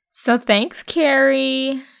 So thanks,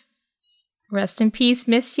 Carrie. Rest in peace,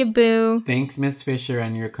 miss you, boo. Thanks, Miss Fisher,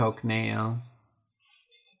 and your Coke nail.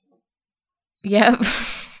 Yep.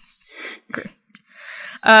 Great.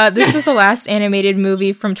 This was the last animated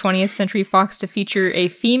movie from 20th Century Fox to feature a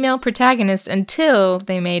female protagonist until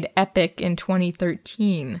they made Epic in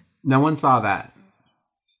 2013. No one saw that.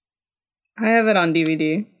 I have it on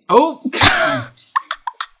DVD. Oh!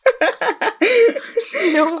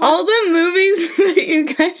 No. All the movies that you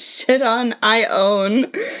guys shit on, I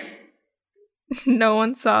own. No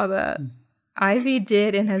one saw that. Ivy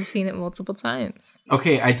did and has seen it multiple times.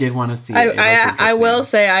 Okay, I did want to see it. I will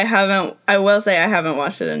say I haven't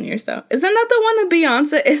watched it in years though. Isn't that the one that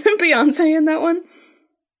Beyonce? Isn't Beyonce in that one?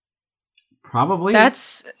 Probably.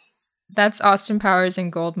 That's Austin Powers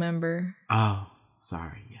and Goldmember. Oh,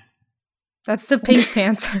 sorry. Yes. That's the Pink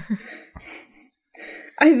Panther.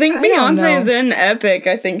 I think Beyonce is in Epic.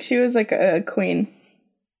 I think she was like a queen.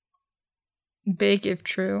 Big if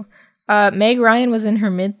true. Meg Ryan was in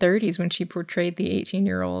her mid-30s when she portrayed the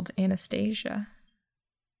 18-year-old Anastasia.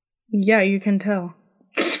 Yeah, you can tell.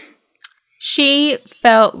 She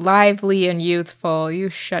felt lively and youthful. You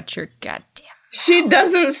shut your goddamn mouth. She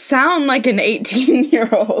doesn't sound like an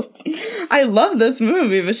 18-year-old. I love this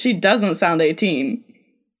movie, but she doesn't sound 18.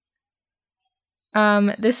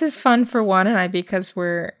 This is fun for Juan and I because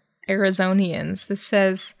we're Arizonians. This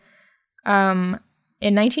says,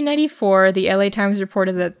 in 1994, the LA Times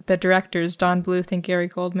reported that the directors, Don Bluth and Gary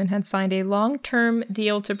Goldman, had signed a long-term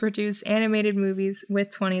deal to produce animated movies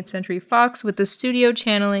with 20th Century Fox, with the studio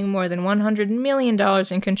channeling more than $100 million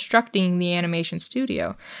in constructing the animation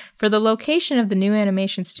studio. For the location of the new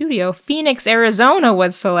animation studio, Phoenix, Arizona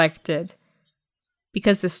was selected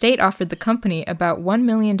because the state offered the company about $1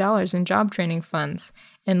 million in job training funds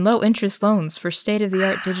and low-interest loans for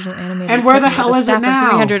state-of-the-art digital animated and where the hell is it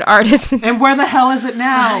now? 300 artists. And where the hell is it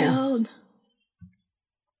now? Wild.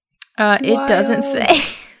 It doesn't say.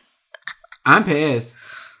 I'm pissed.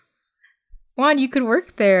 Juan, you could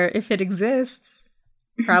work there if it exists.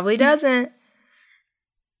 Probably doesn't.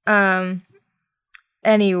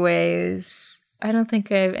 Anyways, I don't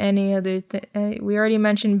think I have any other we already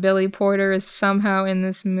mentioned Billy Porter is somehow in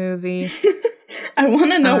this movie. I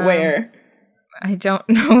want to know where. I don't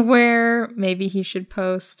know where. Maybe he should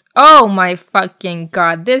post. Oh my fucking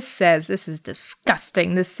god. This is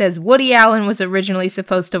disgusting. This says Woody Allen was originally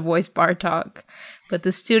supposed to voice Bartok, but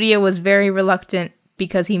the studio was very reluctant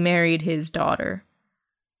because he married his daughter.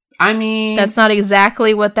 I mean... That's not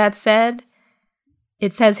exactly what that said.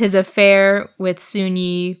 It says his affair with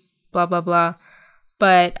Soon-Yi, blah, blah, blah.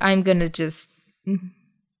 But I'm gonna just...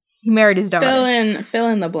 He married his daughter. Fill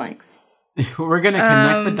in the blanks. We're gonna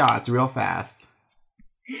connect the dots real fast.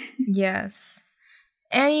 Yes.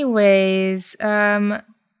 Anyways,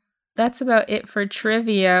 that's about it for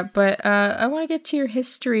trivia, but I want to get to your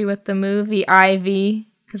history with the movie Ivy,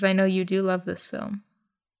 because I know you do love this film.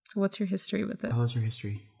 So what's your history with it? Tell us your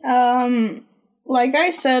history. Like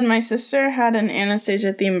I said, my sister had an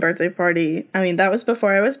Anastasia themed birthday party. I mean, that was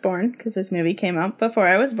before I was born, because this movie came out before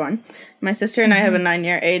I was born. My sister and I have a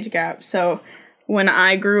 9-year age gap, so when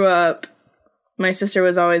I grew up, my sister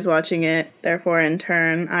was always watching it, therefore, in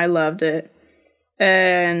turn, I loved it.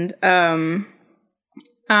 And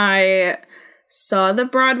I saw the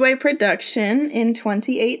Broadway production in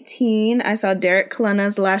 2018. I saw Derek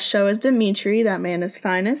Klena's last show as Dimitri. That man is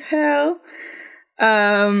fine as hell.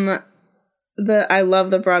 I love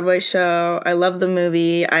the Broadway show. I love the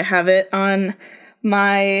movie. I have it on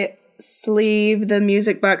my sleeve, the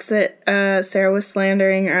music box that Sarah was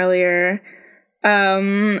slandering earlier.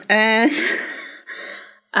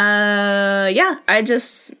 Yeah, I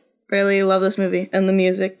just really love this movie and the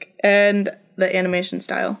music and the animation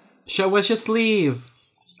style. Show us your sleeve.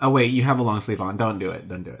 Oh wait, you have a long sleeve on. Don't do it.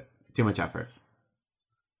 Too much effort.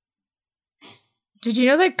 Did you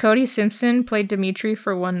know that Cody Simpson played Dimitri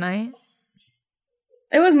for one night?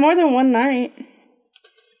 It was more than one night.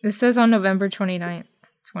 This says on November 29th,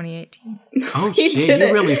 2018. Oh shit,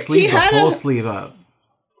 you really sleeved the whole sleeve up.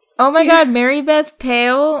 Oh my god, Mary Beth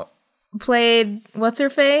Pale played what's her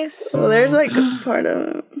face? Well, there's like a part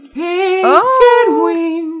of it. Painted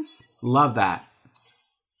wings. Love that.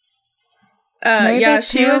 Yeah,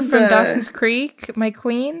 she was from Dawson's Creek, my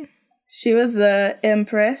queen. She was the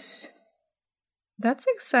Empress. That's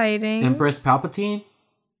exciting. Empress Palpatine.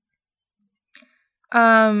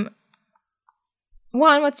 Juan,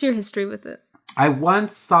 what's your history with it? I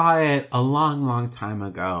once saw it a long, long time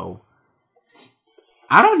ago.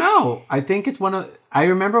 I don't know. I think it's one of. I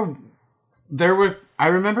remember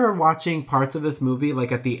watching parts of this movie,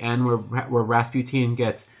 like at the end, where Rasputin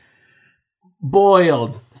gets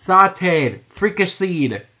boiled, sautéed,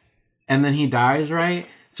 fricasseed, and then he dies. Right.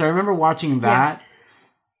 So I remember watching that.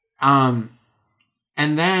 Yes.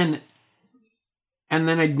 And then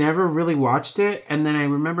I never really watched it. And then I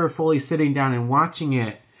remember fully sitting down and watching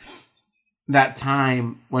it that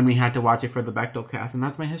time when we had to watch it for the Bechdel cast. And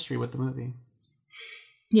that's my history with the movie.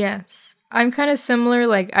 Yes. I'm kind of similar.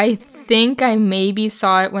 Like, I think I maybe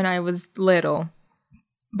saw it when I was little.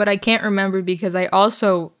 But I can't remember because I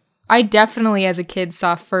definitely as a kid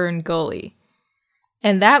saw Fern Gully.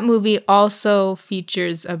 And that movie also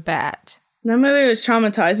features a bat. That movie was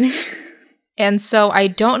traumatizing. And so I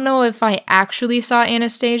don't know if I actually saw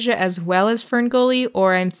Anastasia as well as Fern Gully,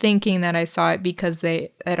 or I'm thinking that I saw it because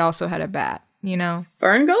it also had a bat, you know?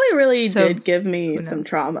 Fern Gully really did give me some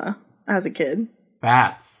trauma as a kid.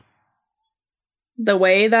 Bats. The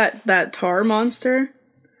way that tar monster,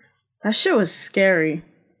 that shit was scary.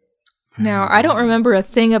 Now, I don't remember a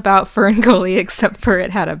thing about Fern Gully except for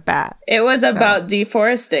it had a bat. It was about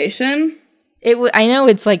deforestation. I know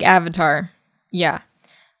it's like Avatar. Yeah.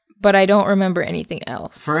 But I don't remember anything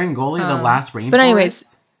else. Fern Gully, the last rainforest? But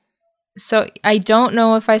anyways, so I don't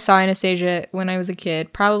know if I saw Anastasia when I was a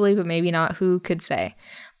kid. Probably, but maybe not. Who could say?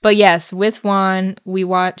 But yes, with Juan, we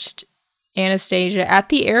watched Anastasia at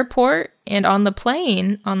the airport and on the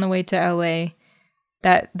plane on the way to LA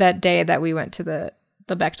that day that we went to the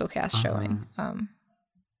Bechdel cast showing.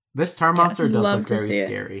 This tar monster does look very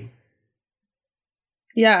scary.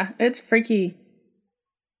 Yeah, it's freaky.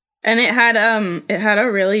 And it had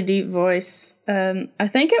a really deep voice. I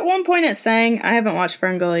think at one point it sang. I haven't watched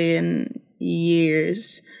Fern Gully in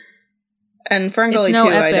years. And Fern Gully 2,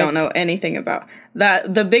 I don't know anything about.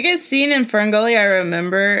 The biggest scene in Fern Gully I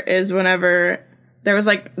remember is whenever there was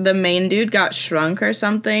like the main dude got shrunk or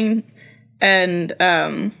something, and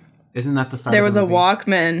isn't that the start? There was a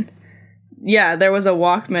Walkman. Yeah, there was a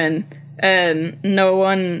Walkman. And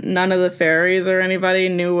none of the fairies or anybody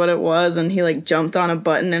knew what it was, and he like jumped on a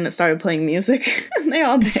button and it started playing music, and they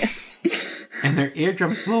all danced. And their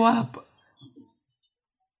eardrums blew up.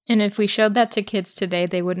 And if we showed that to kids today,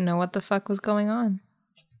 they wouldn't know what the fuck was going on.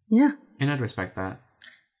 Yeah. And I'd respect that.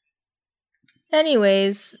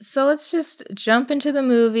 Anyways, so let's just jump into the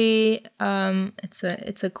movie.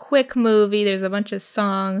 It's a quick movie. There's a bunch of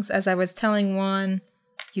songs. As I was telling Juan,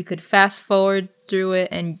 you could fast forward through it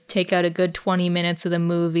and take out a good 20 minutes of the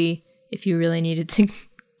movie if you really needed to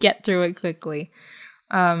get through it quickly.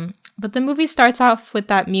 But the movie starts off with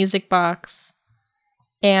that music box.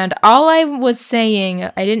 And all I was saying,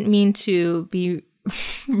 I didn't mean to be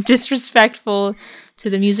disrespectful to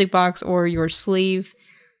the music box or your sleeve.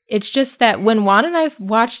 It's just that when Juan and I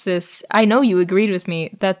watched this, I know you agreed with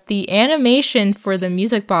me, that the animation for the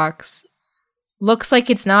music box looks like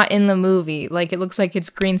it's not in the movie. Like, it looks like it's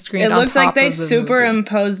green screened on top of the movie. It looks like they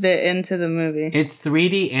superimposed it into the movie. It's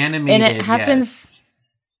 3D animated, and it happens...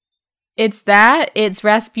 Yes. It's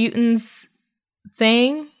Rasputin's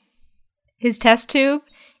thing, his test tube,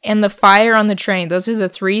 and the fire on the train. Those are the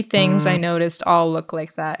three things I noticed all look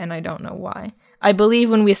like that, and I don't know why. I believe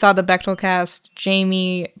when we saw the Bechdel cast,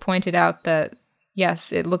 Jamie pointed out that,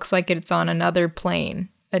 yes, it looks like it's on another plane,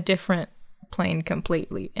 a different plane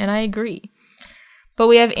completely, and I agree. But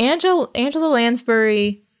we have Angela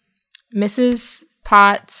Lansbury, Mrs.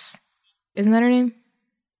 Potts. Isn't that her name?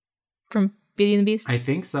 From Beauty and the Beast? I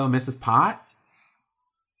think so. Mrs. Pot?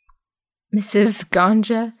 Mrs.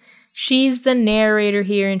 Ganja. She's the narrator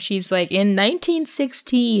here, and she's like, in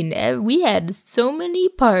 1916, we had so many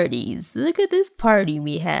parties. Look at this party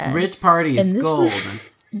we had. Rich parties, gold.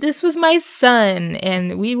 This was my son,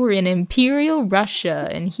 and we were in Imperial Russia,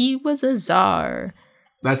 and he was a czar.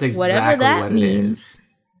 That's exactly whatever that what means. It is.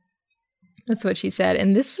 That's what she said.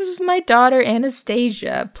 And this was my daughter,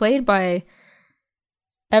 Anastasia, played by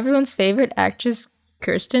everyone's favorite actress,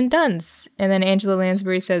 Kirsten Dunst. And then Angela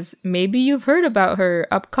Lansbury says, maybe you've heard about her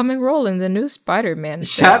upcoming role in the new Spider-Man film.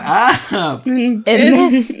 Shut up! And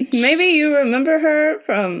then maybe you remember her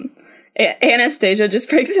from... Anastasia just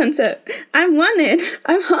breaks into, I'm wanted,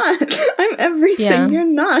 I'm hot, I'm everything you're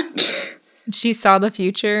not. She saw the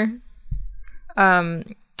future.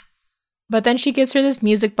 But then she gives her this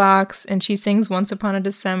music box and she sings Once Upon a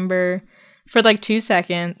December for like 2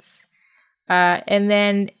 seconds. And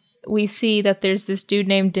then we see that there's this dude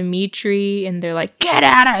named Dimitri and they're like, get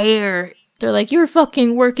out of here. They're like, you're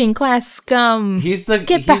fucking working class scum.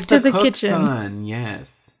 Get back to the kitchen. Son.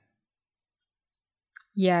 Yes.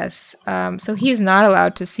 Yes. So he's not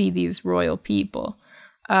allowed to see these royal people.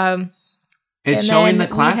 It's showing the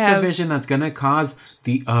class division that's going to cause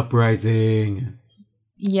the uprising.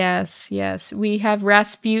 Yes. We have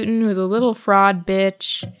Rasputin, who's a little fraud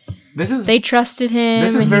bitch. They trusted him,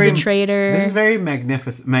 and he's a traitor. This is very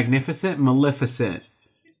Maleficent.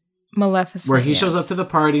 Where he shows up to the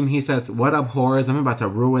party and he says, what up, whores? I'm about to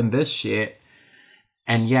ruin this shit.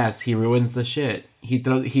 And yes, he ruins the shit. He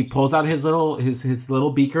pulls out his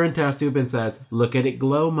little beaker and test tube and says, look at it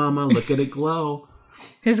glow, mama. Look at it glow.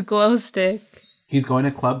 His glow stick. He's going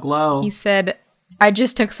to Club Glow. He said, I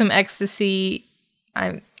just took some ecstasy.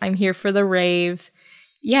 I'm here for the rave.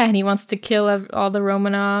 Yeah, and he wants to kill all the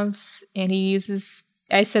Romanovs. And he uses,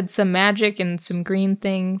 I said, some magic and some green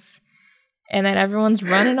things. And then everyone's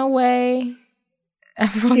running away.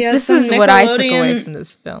 This is what I took away from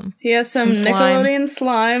this film. He has some Nickelodeon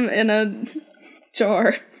slime in a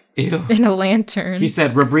jar. Ew. In a lantern. He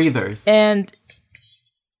said, rebreathers. And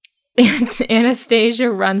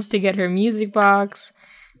Anastasia runs to get her music box,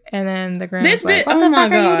 and then the grandma's like, what the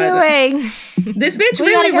fuck are you doing? This bitch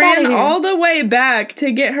really ran all the way back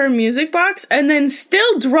to get her music box, and then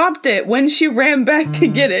still dropped it when she ran back to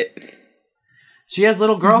get it. She has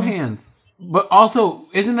little girl hands. But also,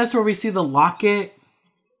 isn't this where we see the locket?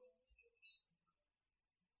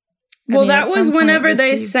 Well, that was whenever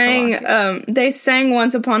they sang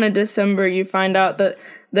Once Upon a December. You find out that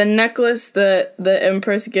the necklace that the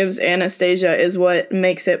Empress gives Anastasia is what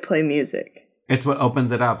makes it play music. It's what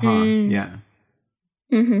opens it up, huh? Yeah.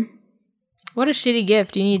 Mm-hmm. What a shitty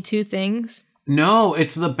gift. You need 2 things? No,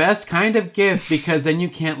 it's the best kind of gift because then you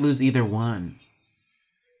can't lose either one.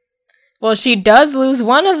 Well, she does lose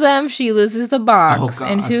one of them. She loses the box. Oh,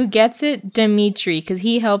 God. And who gets it? Dimitri, because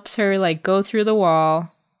he helps her like go through the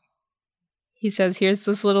wall. He says, here's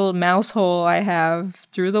this little mouse hole I have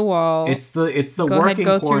through the wall. It's the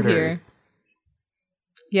working quarters.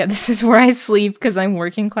 Yeah, this is where I sleep because I'm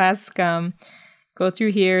working class scum. Go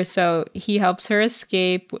through here. So he helps her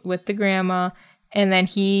escape with the grandma. And then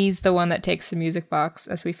he's the one that takes the music box,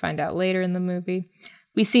 as we find out later in the movie.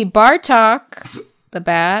 We see Bartok, the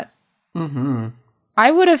bat. Mm-hmm.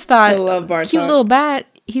 I would have thought, I love Bartok. Cute little bat,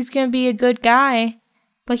 he's going to be a good guy.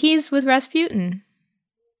 But he's with Rasputin.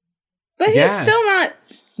 But he's still not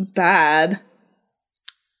bad.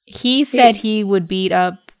 He said he would beat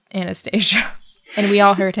up Anastasia. And we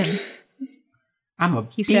all heard him.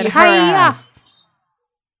 He said, hi.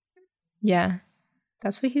 Yeah,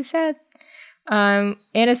 that's what he said.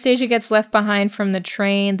 Anastasia gets left behind from the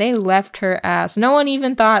train. They left her ass. No one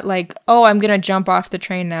even thought like, oh, I'm going to jump off the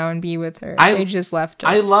train now and be with her. They just left her.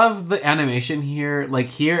 I love the animation here. Like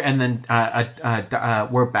here and then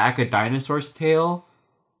we're back at Dinosaur's Tale.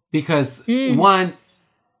 Because one,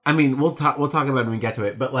 I mean, we'll talk about it when we get to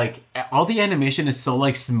it, but like all the animation is so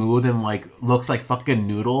like smooth and like looks like fucking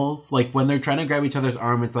noodles. Like when they're trying to grab each other's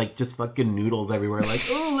arm, it's like just fucking noodles everywhere. Like,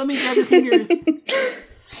 oh, let me grab your fingers.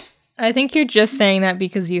 I think you're just saying that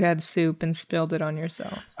because you had soup and spilled it on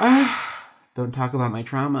yourself. Don't talk about my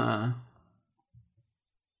trauma.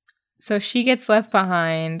 So she gets left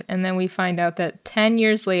behind, and then we find out that 10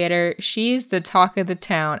 years later, she's the talk of the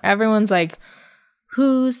town. Everyone's like,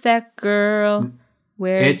 who's that girl?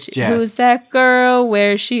 It's Jess. Who's that girl?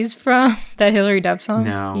 Where she's from? That Hillary Duff song?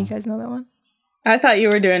 No. You guys know that one? I thought you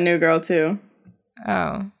were doing New Girl too.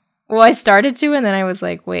 Oh. Well, I started to, and then I was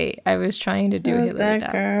like, wait, I was trying to do Who's Hillary that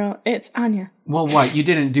Duff. Girl? It's Anya. Well, what? You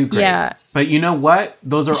didn't do great. Yeah. But you know what?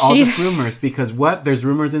 Those are all just rumors because what? There's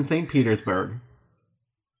rumors in St. Petersburg.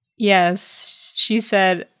 Yes. She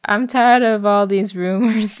said, I'm tired of all these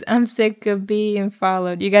rumors. I'm sick of being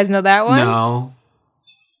followed. You guys know that one? No.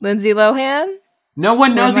 Lindsay Lohan? No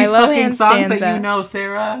one knows these fucking songs that stanza. you know,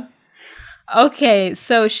 Sarah. Okay,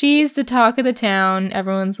 so she's the talk of the town.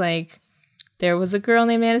 Everyone's like, there was a girl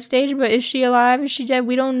named Anastasia, but is she alive? Is she dead?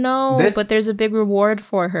 We don't know, but there's a big reward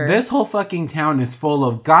for her. This whole fucking town is full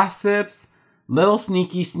of gossips, little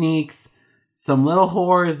sneaky sneaks, some little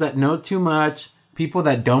whores that know too much, people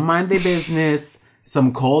that don't mind their business,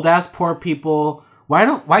 some cold ass poor people.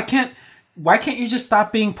 Why can't you just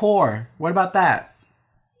stop being poor? What about that?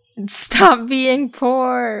 Stop being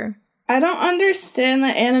poor. I don't understand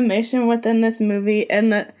the animation within this movie,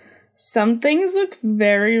 and that some things look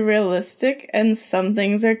very realistic and some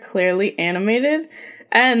things are clearly animated.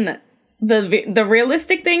 And the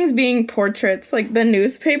realistic things being portraits, like the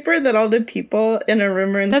newspaper that all the people in a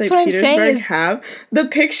room in That's St. what I'm saying Petersburg is- have. The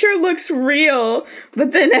picture looks real,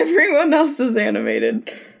 but then everyone else is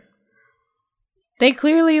animated. They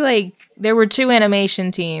clearly, like, there were 2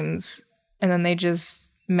 animation teams, and then they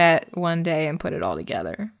just met one day and put it all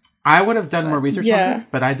together. I would have done more research yeah. on this,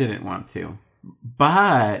 but I didn't want to.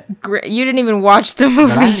 But You didn't even watch the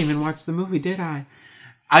But I didn't movie. even watch the movie, did I?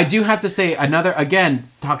 I do have to say again,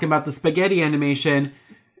 talking about the spaghetti animation,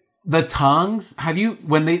 the tongues,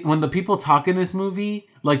 when the people talk in this movie,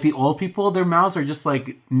 like the old people, their mouths are just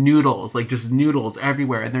like noodles, like just noodles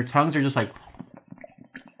everywhere, and their tongues are just like.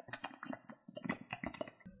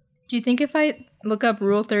 Do you think if I look up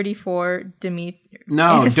Rule 34,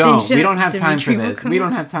 No, Anastasia don't. We don't have time for Dimitri will this. come We up?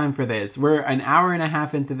 don't have time for this. We're an hour and a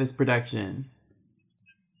half into this production.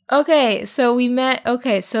 Okay, so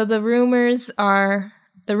the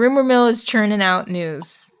rumor mill is churning out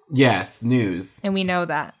news, Yes, news. and we know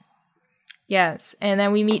that. Yes, and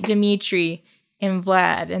then we meet Dimitri and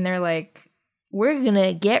Vlad, and they're like, we're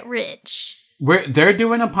gonna get rich. They're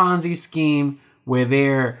doing a Ponzi scheme where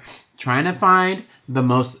they're trying to find the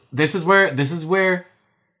most. This is where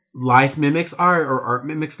life mimics art or art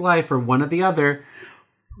mimics life or one or the other.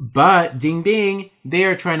 But ding ding, they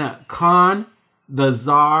are trying to con the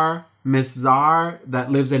czar, Miss Czar,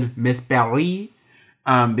 that lives in Miss Paris,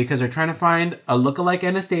 because they're trying to find a lookalike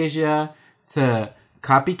Anastasia to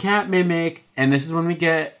copycat mimic. And this is when we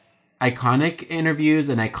get iconic interviews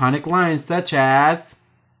and iconic lines such as,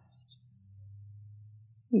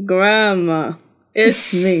 Grandma,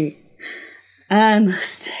 it's me,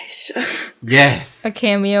 Anastasia. yes. A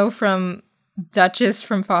cameo from Duchess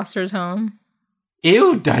from Foster's Home.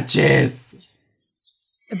 Ew, Duchess.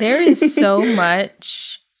 There is so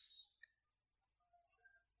much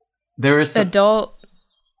There is some adult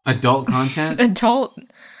content.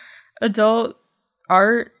 adult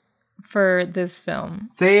art for this film.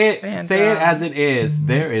 Say it And, as it is.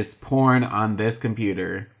 There is porn on this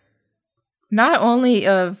computer. Not only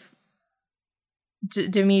of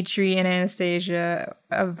Dimitri and Anastasia,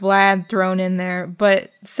 of Vlad thrown in there, but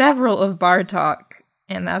several of Bartok,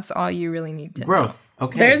 and that's all you really need to know. Gross.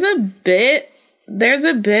 Okay. There's a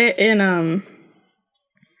bit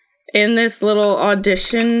in this little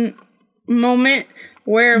audition moment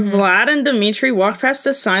where Vlad and Dimitri walk past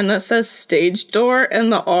a sign that says stage door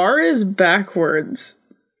and the R is backwards.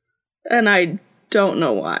 And I don't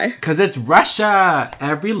know why. Because it's Russia.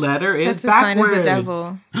 Every letter is That's the sign backwards. of the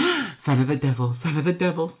devil. Sign of the devil. Sign of the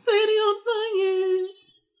devil. City on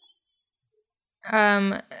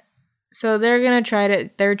fire. So they're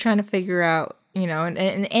trying to figure out,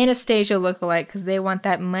 an Anastasia lookalike because they want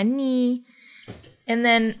that money. And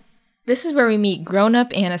then this is where we meet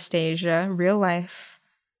grown-up Anastasia, real life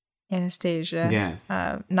Anastasia. Yes.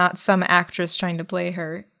 Not some actress trying to play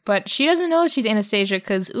her. But she doesn't know she's Anastasia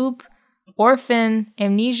because, orphan,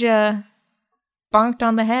 amnesia, bonked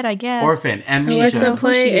on the head, I guess. Orphan. Amnesia. Alexa, Who she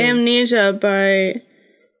play is. Amnesia by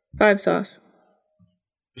Five Sauce.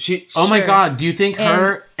 Oh my Sure. God. Do you think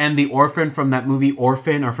her and the orphan from that movie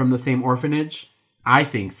Orphan are from the same orphanage? I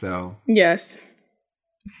think so. Yes.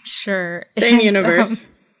 Sure. Same And, universe.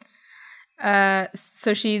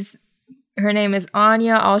 So her name is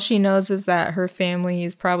Anya. All she knows is that her family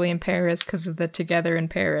is probably in Paris because of the Together in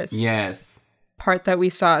Paris Yes. part that we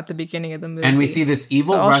saw at the beginning of the movie. And we see this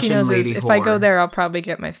evil so all she Russian knows lady is if whore. I go there, I'll probably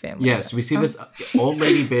get my family. Yes, we see this old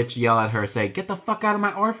lady bitch yell at her, say, "Get the fuck out of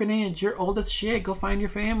my orphanage. You're old as shit. Go find your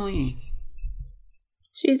family."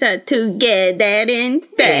 She said, Together in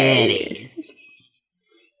Paris.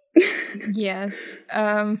 Yes.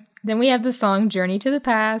 Then we have the song Journey to the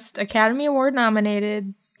Past, Academy Award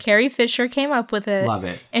nominated. Carrie Fisher came up with it. Love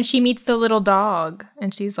it. And she meets the little dog.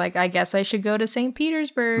 And she's like, I guess I should go to St.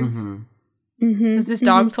 Petersburg. Because this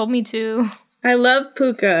dog told me to. I love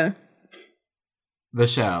Puka. The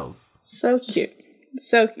shells. So cute.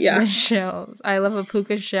 So, yeah. The shells. I love a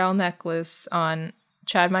puka shell necklace on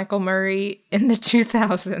Chad Michael Murray in the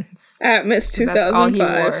 2000s. At Miss That's all he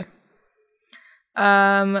 2005.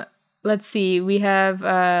 wore. Let's see. We have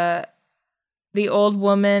the old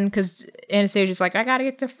woman, because Anastasia's like, I gotta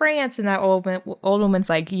get to France, and that old woman's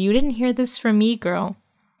like, you didn't hear this from me, girl,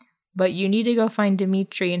 but you need to go find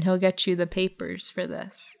Dimitri, and he'll get you the papers for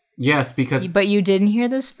this. Yes, because But you didn't hear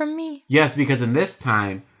this from me. in this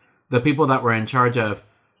time, the people that were in charge of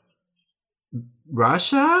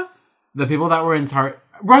Russia,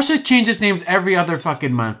 Russia changes names every other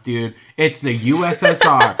fucking month, dude. It's the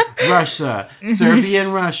USSR, Russia,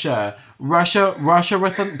 Serbian Russia, Russia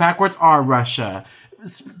with a backwards R, Russia.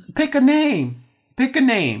 Pick a name.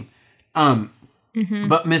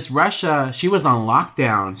 But Miss Russia, she was on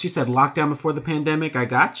lockdown. She said, lockdown before the pandemic. I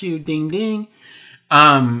got you. Ding, ding.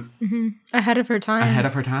 Ahead of her time. Ahead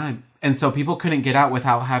of her time. And so people couldn't get out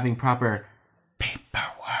without having proper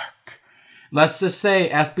paperwork. Let's just say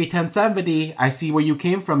SB 1070. I see where you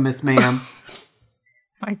came from, Miss Ma'am.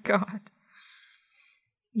 My God.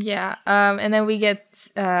 Yeah. And then we get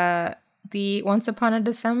the Once Upon a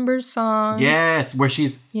December song. Yes, where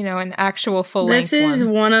she's... You know, an actual full-length one. This is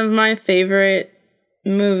one of my favorite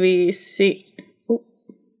movies.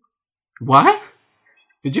 What?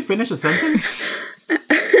 Did you finish a sentence?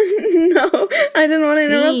 No, I didn't want to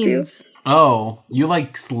interrupt you. Oh, you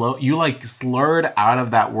slurred out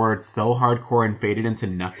of that word so hardcore and faded into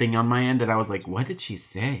nothing on my end, and I was like, what did she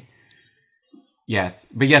say?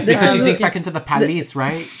 Yes. But yes, because she sneaks back into the palace,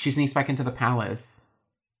 right? She sneaks back into the palace.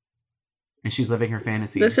 And she's living her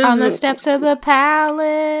fantasy. This is on the steps of the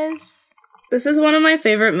palace. This is one of my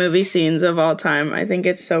favorite movie scenes of all time. I think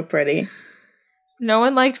it's so pretty. No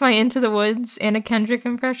one liked my Into the Woods Anna Kendrick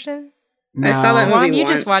impression? No. I saw that movie Juan, you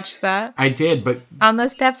once. just watched that. I did, but On the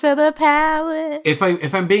steps of the palace.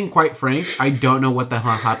 if I'm being quite frank, I don't know what the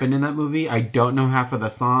hell happened in that movie. I don't know half of the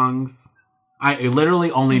songs. I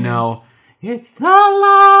literally only know it's the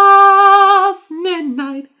last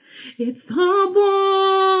midnight. It's the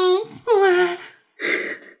boom sweat.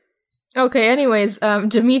 Okay, anyways,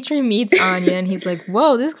 Dimitri meets Anya and he's like,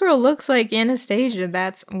 whoa, this girl looks like Anastasia.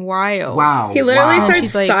 That's wild. Wow. He literally wow. starts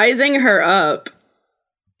She's like- sizing her up.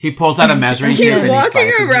 He pulls out a measuring tape He's and walking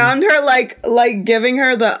slices around her like giving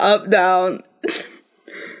her the up down.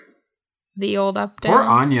 The old up down. Poor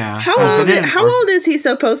Anya. How has old? been in- How old is he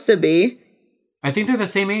supposed to be? I think they're the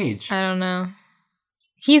same age. I don't know.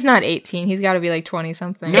 He's not 18. He's got to be like 20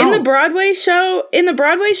 something. No. In the Broadway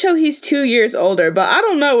show, he's 2 years older. But I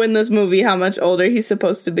don't know in this movie how much older he's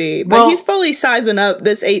supposed to be. But Well- he's fully sizing up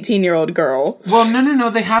this 18-year-old girl. Well, no.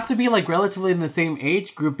 They have to be like relatively in the same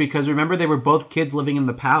age group because remember they were both kids living in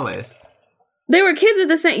the palace. They were kids at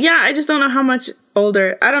the same. Yeah, I just don't know how much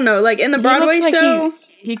older. I don't know. Like in the He Broadway looks like show.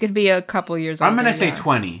 he could be a couple years older. I'm gonna say yeah.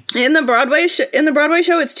 20. In the Broadway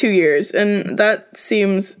show, it's 2 years, and that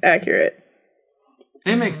seems accurate.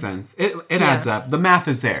 It makes sense. It adds up. The math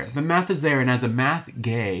is there. And as a math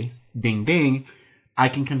gay, ding ding, I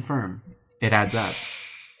can confirm it adds up.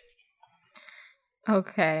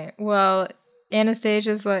 Okay, well,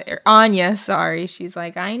 Anastasia's like, or Anya, sorry, she's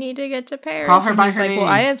like, I need to get to Paris. Call her And by he's her like, well, name.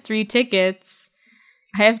 I have 3 tickets.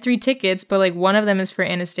 But like one of them is for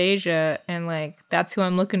Anastasia, and like that's who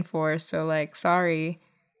I'm looking for. So like, sorry,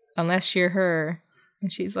 unless you're her.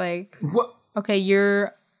 And she's like, What? okay,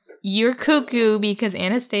 you're cuckoo because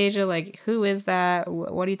Anastasia, like, who is that?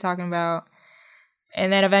 What are you talking about?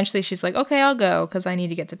 And then eventually she's like, okay, I'll go because I need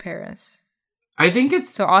to get to Paris. I think it's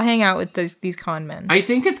So I'll hang out with these con men. I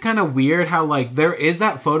think it's kind of weird how like there is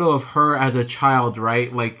that photo of her as a child,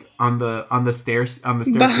 right? Like on the staircase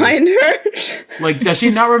Behind her. Like, does she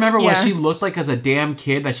not remember what Yeah. she looked like as a damn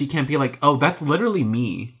kid that she can't be like, oh, that's literally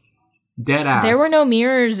me, dead ass. There were no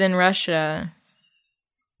mirrors in Russia.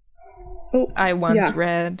 Oh, I once yeah.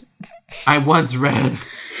 read. I once read.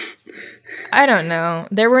 I don't know.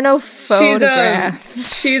 There were no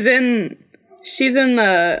photographs. She's in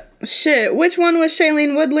the shit. Which one was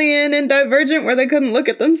Shailene Woodley in Divergent where they couldn't look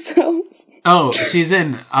at themselves? Oh, she's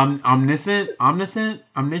in Omniscient.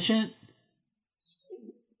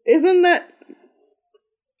 Isn't that?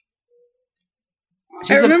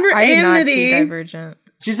 She's I remember I did not see Amity. Divergent.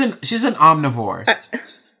 She's an omnivore.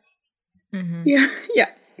 Yeah.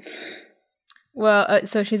 Well,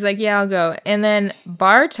 so she's like, yeah, I'll go. And then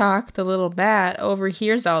Bartok, the little bat,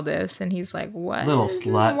 overhears all this, and he's like, what? Little This is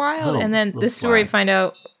slut. Wild. And then this is where we find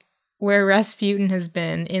out where Rasputin has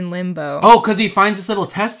been in limbo. Oh, because he finds his little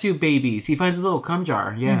test tube babies. He finds his little cum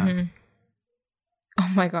jar. Yeah. Oh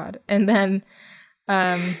my god. And then,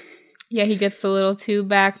 yeah, he gets the little tube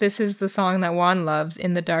back. This is the song that Juan loves,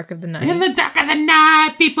 In the Dark of the Night. In the dark of the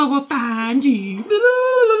night, people will find you.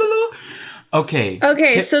 Okay.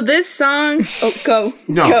 Okay, so this song. Oh, go.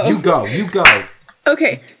 No, go. you go.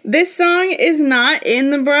 Okay, this song is not in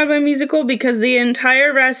the Broadway musical because the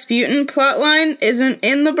entire Rasputin plotline isn't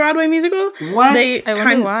in the Broadway musical. What? I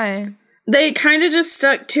wonder why. They kind of just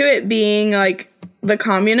stuck to it being like the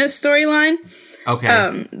communist storyline.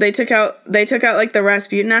 Okay. They took out like the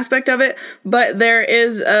Rasputin aspect of it, but there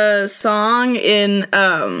is a song in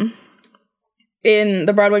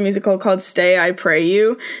the Broadway musical called Stay, I Pray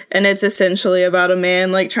You, and it's essentially about a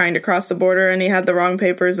man like trying to cross the border and he had the wrong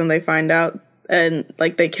papers and they find out and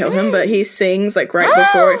like they kill him, but he sings like right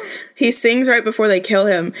before they kill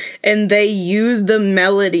him, and they use the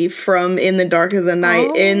melody from In the Dark of the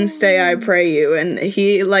Night in Stay I Pray You, and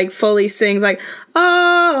he like fully sings like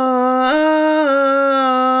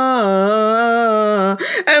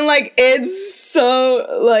and like it's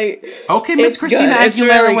so like okay, Miss Christina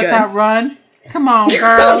Aguilera really with good. that run. Come on,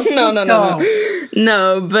 girls.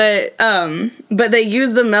 No, but they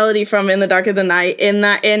use the melody from In the Dark of the Night in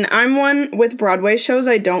that. And I'm one with Broadway shows,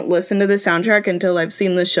 I don't listen to the soundtrack until I've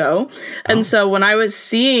seen the show. And so when I was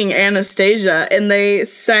seeing Anastasia and they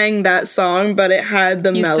sang that song, but it had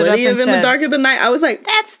the melody of In the Dark of the Night, I was like,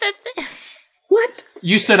 that's the thing. What?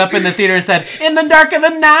 You stood up in the theater and said, "In the dark of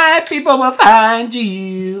the night, people will find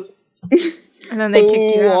you." And then they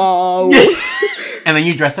kicked you out. And then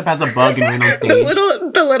you dressed up as a bug and ran on stage.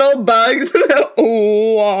 the little bugs.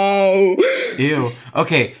 Wow. Ew.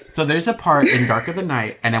 Okay, so there's a part in Dark of the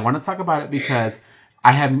Night, and I want to talk about it because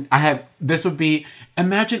I have this would be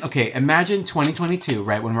imagine 2022,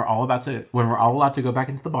 right, when we're all allowed to go back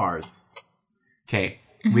into the bars. Okay.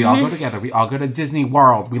 We all go together. We all go to Disney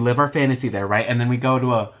World. We live our fantasy there, right? And then we go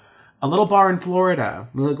to a little bar in Florida.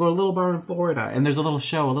 We go to a little bar in Florida, and there's a little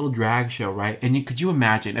show, a little drag show, right? And could you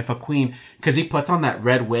imagine if a queen, because he puts on that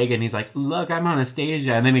red wig and he's like, "Look, I'm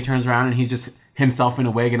Anastasia," and then he turns around and he's just himself in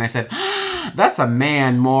a wig, and I said, "That's a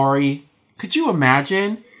man, Maury." Could you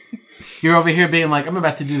imagine? You're over here being like, "I'm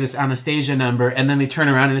about to do this Anastasia number," and then they turn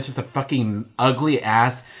around and it's just a fucking ugly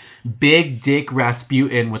ass, big dick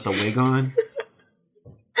Rasputin with the wig on.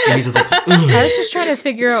 And he's just like, ugh. I was just trying to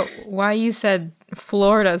figure out why you said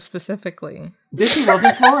Florida specifically. Disney World's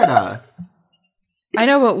in Florida. I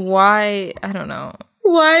know, but why? I don't know.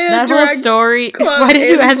 Why that whole story? Why did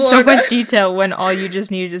you add so much detail when all you just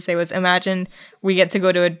needed to say was, "Imagine we get to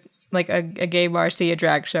go to a gay bar, see a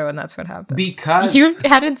drag show, and that's what happened." Because you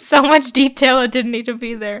added so much detail, it didn't need to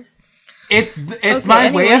be there. It's okay,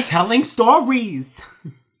 way of telling stories.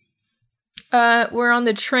 We're on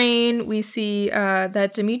the train. We see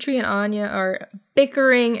that Dimitri and Anya are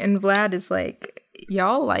bickering, and Vlad is like,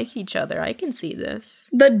 "Y'all like each other. I can see this."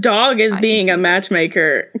 The dog is being a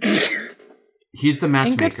matchmaker. He's the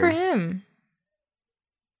matchmaker. And good for him.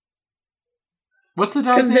 What's the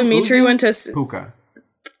dog's name? Because Dimitri Uzi? went to... Puka.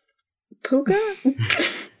 Puka?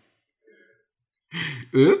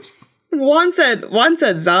 Oops. Juan said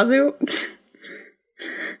Zazu.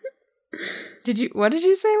 What did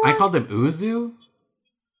you say, Juan? I called him Uzu.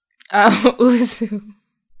 Oh, Uzu.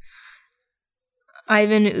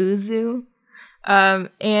 Ivan Uzu.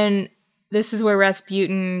 And this is where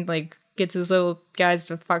Rasputin, like, gets his little guys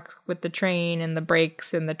to fuck with the train and the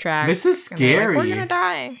brakes and the tracks. This is scary. Like, we're gonna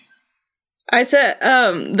die. I said,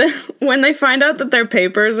 when they find out that their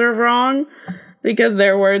papers are wrong because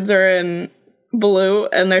their words are in blue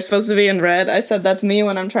and they're supposed to be in red, I said, that's me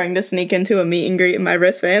when I'm trying to sneak into a meet and greet and my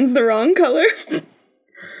wristband's the wrong color.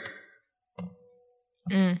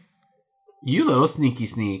 You little sneaky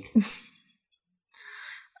sneak.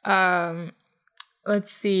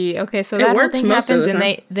 Let's see. Okay, so that whole thing happens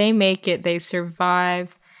and they make it. They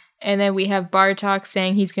survive. And then we have Bartok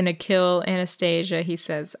saying he's going to kill Anastasia. He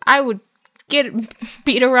says, "I would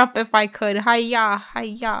beat her up if I could. Hi-ya,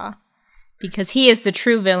 hi-ya." Because he is the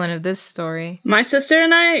true villain of this story. My sister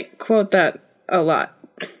and I quote that a lot.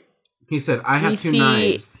 He said, "I have two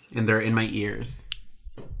knives and they're in my ears."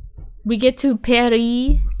 We get to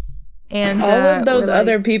Paris and all of those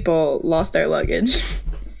other people lost their luggage.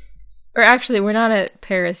 Or actually, we're not at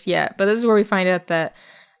Paris yet, but this is where we find out that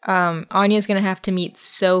Anya's gonna have to meet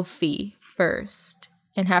Sophie first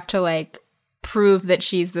and have to like prove that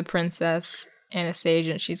she's the princess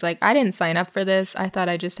Anastasia. And she's like, "I didn't sign up for this. I thought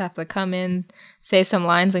I just have to come in, say some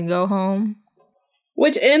lines, and go home."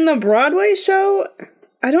 Which in the Broadway show,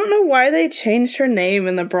 I don't know why they changed her name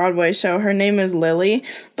in the Broadway show. Her name is Lily,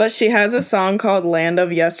 but she has a song called Land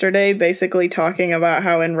of Yesterday, basically talking about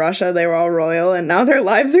how in Russia they were all royal and now their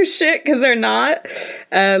lives are shit because they're not.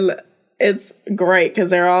 And it's great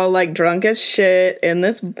because they're all like drunk as shit in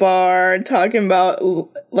this bar talking about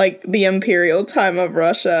like the imperial time of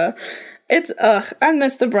Russia. It's, I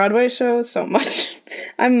miss the Broadway show so much.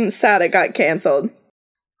 I'm sad it got canceled.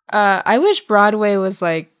 I wish Broadway was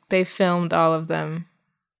like, they filmed all of them.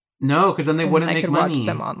 No, because then they wouldn't make money. I could watch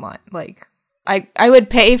them online. Like, I would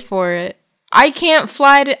pay for it. I can't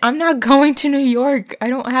fly to... I'm not going to New York. I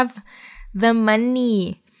don't have the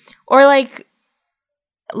money. Or like...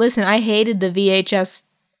 Listen, I hated the VHS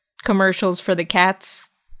commercials for the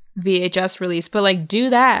Cats VHS release. But like, do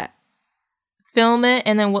that. Film it.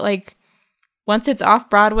 And then like... Once it's off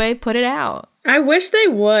Broadway, put it out. I wish they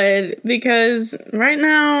would, because right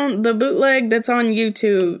now the bootleg that's on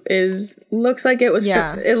YouTube looks like it was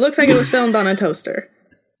filmed on a toaster.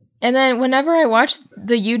 And then whenever I watch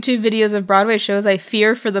the YouTube videos of Broadway shows, I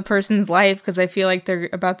fear for the person's life because I feel like they're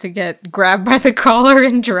about to get grabbed by the collar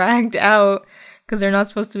and dragged out because they're not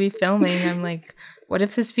supposed to be filming. I'm like, what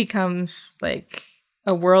if this becomes like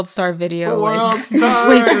a World Star video because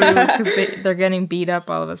they're getting beat up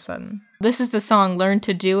all of a sudden. This is the song Learn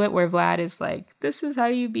to Do It, where Vlad is like, this is how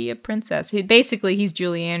you be a princess. He's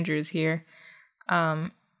Julie Andrews here.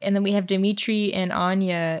 And then we have Dimitri and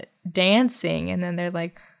Anya dancing, and then they're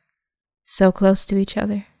like, so close to each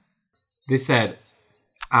other. They said,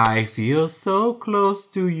 I feel so close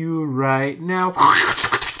to you right now.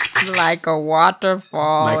 Like a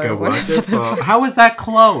waterfall. Like a waterfall. How is that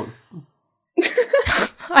close?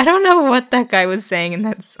 I don't know what that guy was saying in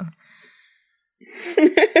that song.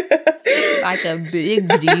 Like a big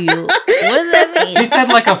deal. What does that mean? He said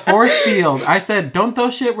like a force field. I said, don't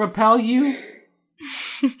those shit repel you?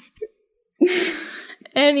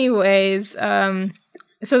 Anyways,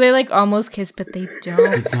 so they like almost kiss, but they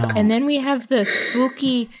don't. And then we have the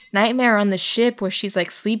spooky nightmare on the ship where she's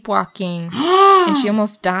like sleepwalking and she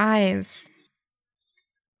almost dies.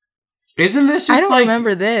 Isn't this just I don't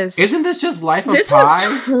remember this. Isn't this just Life of Pi? This was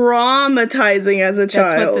traumatizing as a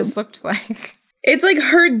child. That's what this looked like. It's like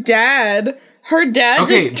her dad. Her dad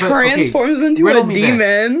just transforms into a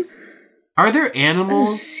demon. Are there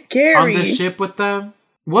animals on the ship with them?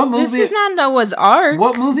 What movie? This is not Noah's Ark.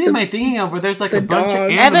 What movie am I thinking of where there's like a bunch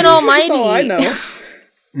of animals? Evan Almighty. That's all I know.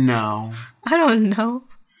 No. I don't know.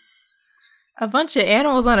 A bunch of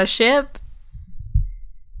animals on a ship?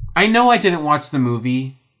 I know I didn't watch the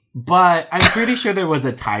movie, but I'm pretty sure there was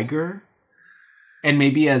a tiger and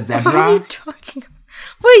maybe a zebra. What are you talking about?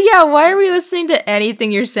 Wait, yeah, why are we listening to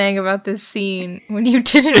anything you're saying about this scene when you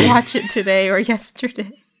didn't watch it today or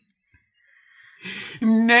yesterday?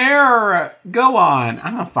 Nair, go on.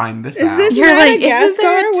 I'm gonna find this out. This You're like, isn't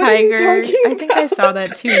there a What are you tiger? talking I think I saw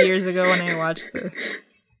that 2 years ago when I watched this.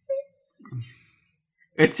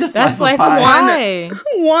 It's just That's Life Life of of Pi. Pi.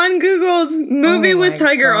 Juan Google's movie with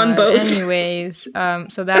tiger on both. Anyways,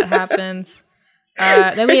 so that happens.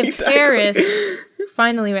 Then we have Paris.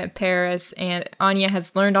 Finally met Paris, and Anya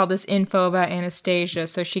has learned all this info about Anastasia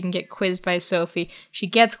so she can get quizzed by Sophie. She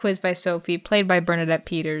gets quizzed by Sophie, played by Bernadette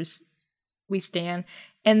Peters. We stan.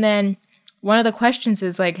 And then one of the questions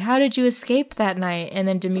is like, how did you escape that night? And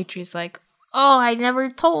then Dimitri's like, oh, I never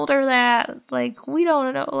told her that. Like, we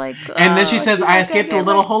don't know. Like, and then she says, I escaped through a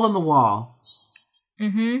little hole in the wall.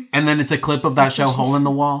 Mm-hmm. And then it's a clip of that show, Hole in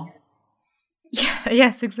the Wall. Yeah,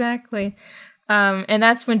 yes, exactly. And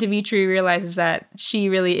that's when Dimitri realizes that she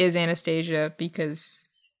really is Anastasia because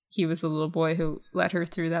he was the little boy who let her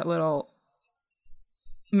through that little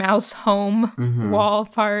mouse home wall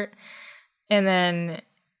part. And then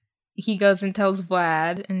he goes and tells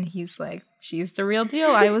Vlad, and he's like, she's the real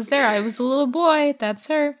deal. I was there. I was a little boy. That's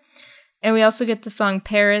her. And we also get the song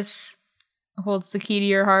Paris Holds the Key to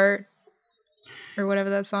Your Heart, or whatever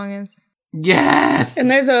that song is. Yes! And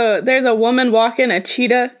there's a woman walking a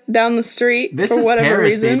cheetah down the street this for is whatever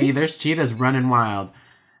Paris, reason. baby. There's cheetahs running wild.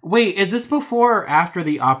 Wait, is this before or after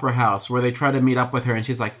the opera house where they try to meet up with her and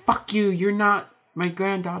she's like, fuck you, you're not my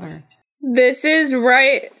granddaughter? This is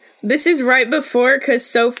right before, because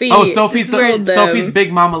Sophie. Oh, Sophie's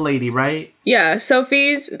big mama lady, right? Yeah,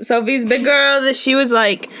 Sophie's big girl. That she was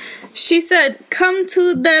like, she said, "Come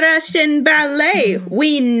to the Russian ballet.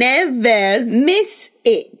 We never miss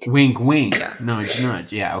it." Wink, wink. Nudge,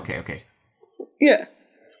 nudge. Yeah. Okay. Yeah.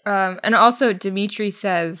 And also Dimitri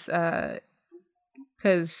says,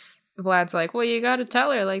 because Vlad's like, well, you gotta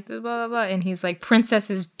tell her, like, blah, blah, blah. And he's like,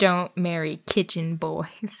 princesses don't marry kitchen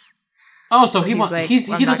boys. Oh, so he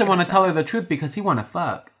doesn't want to tell her her the truth because he want to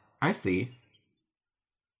fuck. I see.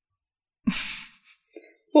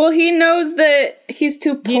 Well, he knows that he's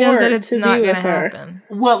too poor. He knows that it's to not be gonna with her. happen.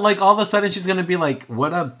 What, like all of a sudden she's gonna be like,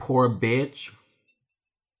 what a poor bitch?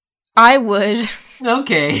 I would.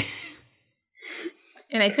 Okay.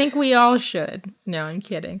 And I think we all should. No, I'm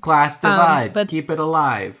kidding. Class divide. But keep it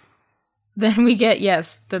alive. then we get,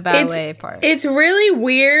 the ballet part. It's really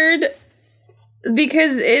weird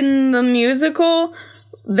because in the musical,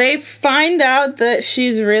 they find out that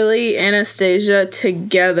she's really Anastasia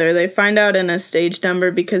together. They find out in a stage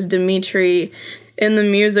number because Dimitri, in the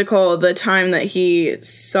musical, the time that he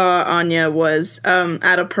saw Anya was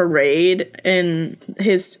at a parade in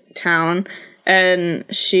his town, and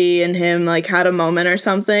she and him like had a moment or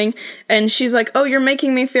something, and she's like, oh, you're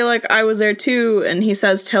making me feel like I was there too, and he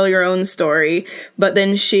says, tell your own story, but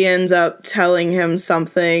then she ends up telling him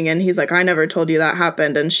something, and he's like, I never told you that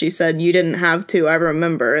happened, and she said, you didn't have to, I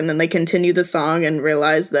remember, and then they continue the song and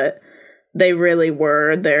realize that they really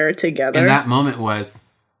were there together. And that moment was,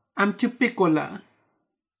 I'm too piccola.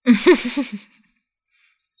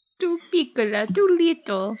 Too piccola, too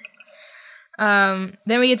little. Then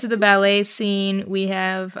we get to the ballet scene. We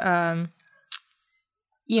have,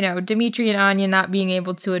 Dimitri and Anya not being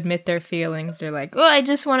able to admit their feelings. They're like, oh, I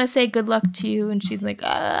just want to say good luck to you. And she's like,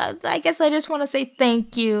 I guess I just want to say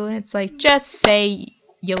thank you. And it's like, just say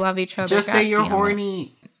you love each other. Just say you're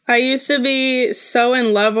horny. I used to be so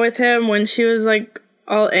in love with him when she was like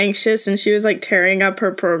all anxious and she was like tearing up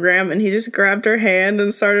her program, and he just grabbed her hand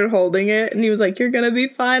and started holding it, and he was like, you're gonna be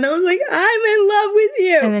fine. I was like, I'm in love with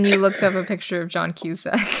you. And then you looked up a picture of John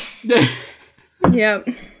Cusack. Yep.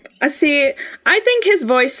 See, I think his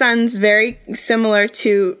voice sounds very similar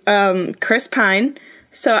to Chris Pine,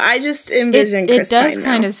 so I just envision Chris Pine. It does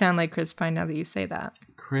kind of sound like Chris Pine now that you say that.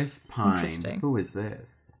 Chris Pine. Interesting. Who is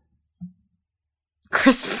this?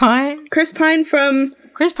 Chris Pine? Chris Pine from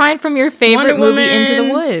your favorite movie, Into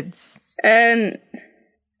the Woods. And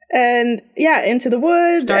yeah, Into the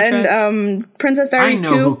Woods. Star Trek. And Princess Diaries 2. I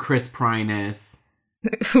know who Chris Pine is.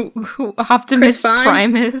 who Optimus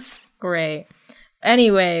Prime is. Great.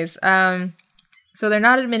 Anyways, so they're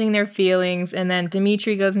not admitting their feelings, and then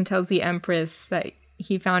Dimitri goes and tells the Empress that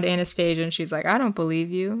he found Anastasia, and she's like, I don't believe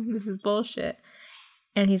you. This is bullshit.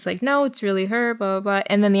 And he's like, no, it's really her, blah, blah, blah.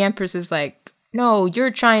 And then the Empress is like, no,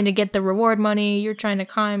 you're trying to get the reward money. You're trying to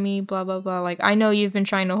con me, blah, blah, blah. Like, I know you've been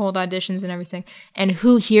trying to hold auditions and everything. And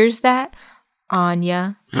who hears that?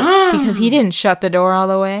 Anya. Because he didn't shut the door all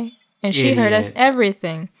the way. And she heard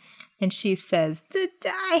everything. And she says,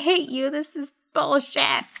 I hate you. This is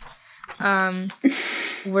bullshit.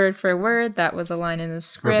 Word for word. That was a line in the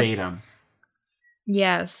script. Verbatim.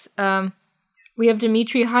 Yes. We have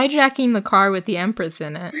Dimitri hijacking the car with the Empress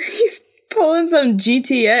in it. He's pulling some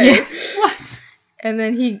GTA. Yes. What? And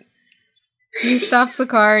then he stops the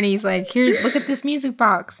car and he's like, here, look at this music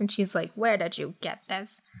box. And she's like, where did you get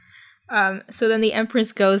this? So then the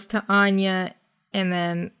Empress goes to Anya, and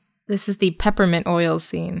then this is the peppermint oil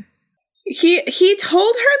scene. He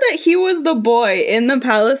told her that he was the boy in the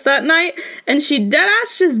palace that night, and she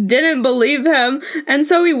deadass just didn't believe him. And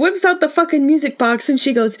so he whips out the fucking music box, and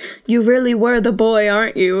she goes, you really were the boy,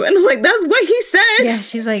 aren't you? And I'm like, that's what he said. Yeah,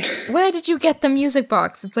 she's like, where did you get the music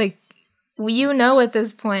box? It's like, well, you know at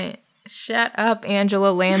this point. Shut up,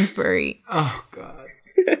 Angela Lansbury. Oh, God.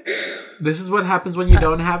 This is what happens when you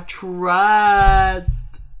don't have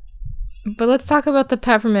trust. But let's talk about the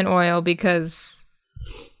peppermint oil, because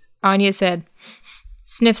Anya said,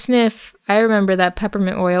 sniff, sniff. I remember that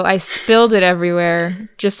peppermint oil. I spilled it everywhere,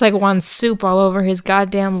 just like Juan's soup all over his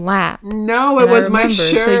goddamn lap. No, it was my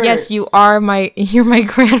shirt. So yes, you're my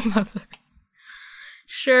grandmother.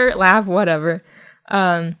 Sure, laugh, whatever.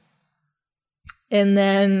 And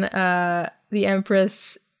then the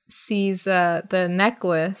Empress sees the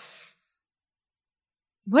necklace.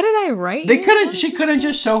 What did I write? She couldn't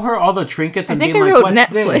just show her all the trinkets and be like, wrote what's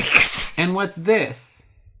Netflix. This? And what's this?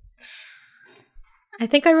 I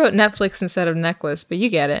think I wrote Netflix instead of necklace, but you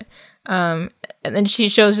get it. And then she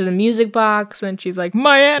shows her the music box, and she's like,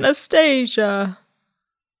 my Anastasia.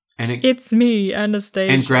 And it's me,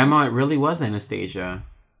 Anastasia. And Grandma, it really was Anastasia.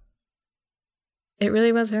 It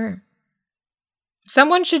really was her.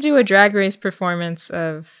 Someone should do a Drag Race performance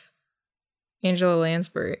of Angela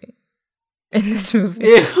Lansbury in this movie.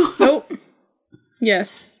 Nope.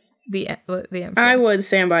 Yes. The Empress. I would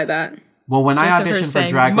stand by that. Well, when I audition for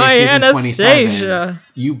Drag Race season 27,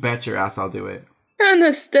 you bet your ass I'll do it.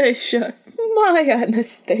 Anastasia. My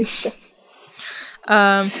Anastasia.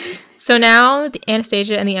 So now the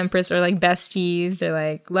Anastasia and the Empress are like besties. They're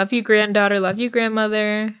like, love you, granddaughter, love you,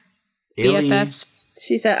 grandmother. BFFs.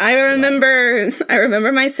 She said, I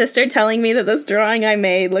remember my sister telling me that this drawing I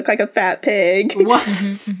made looked like a fat pig. What?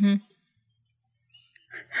 Mm-hmm.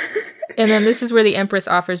 And then this is where the Empress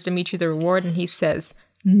offers Dimitri the reward, and he says,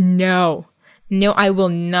 no, I will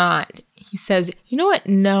not. He says, you know what?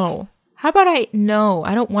 No. How about I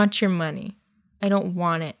don't want your money. I don't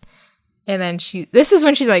want it. And then this is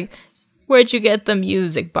when she's like, where'd you get the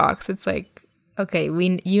music box? It's like, okay,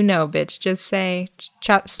 bitch, just say,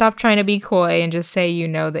 stop trying to be coy and just say you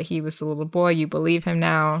know that he was the little boy. You believe him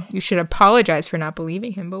now. You should apologize for not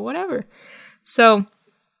believing him, but whatever. So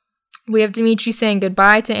we have Dimitri saying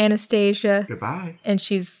goodbye to Anastasia. Goodbye. And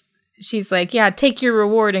she's she's like, yeah, take your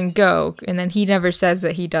reward and go. And then he never says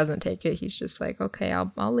that he doesn't take it. He's just like, okay,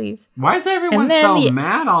 I'll leave. Why is everyone so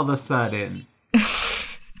mad all of a sudden?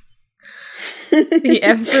 The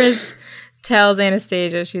Empress tells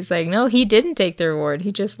Anastasia, she's like, no, he didn't take the reward.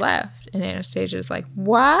 He just left. And Anastasia's like,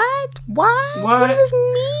 what? What does this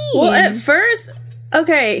mean? Well, at first,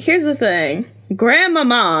 okay, here's the thing.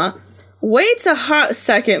 Grandmama waits a hot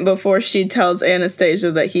second before she tells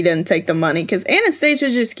Anastasia that he didn't take the money, because Anastasia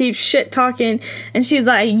just keeps shit talking, and she's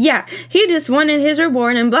like, yeah, he just wanted his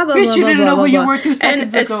reward and blah, blah, blah, blah, blah, blah, Bitch, you didn't know blah, who blah. you were 2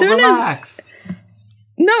 seconds ago. Relax.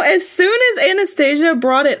 As soon as Anastasia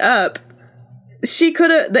brought it up,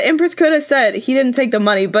 the Empress could have said he didn't take the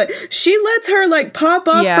money, but she lets her like pop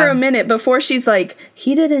off for a minute before she's like,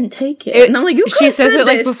 he didn't take it. And I'm like, you could have said this. She says it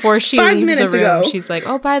like before she leaves the room. Ago. She's like,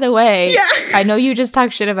 oh, by the way, I know you just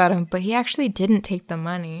talked shit about him, but he actually didn't take the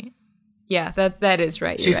money. Yeah, that is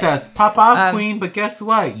right. She says, pop off, queen, but guess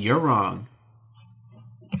what? You're wrong.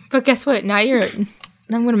 But guess what? Now I'm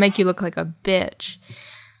going to make you look like a bitch.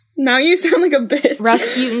 Now you sound like a bitch.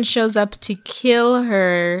 Rasputin shows up to kill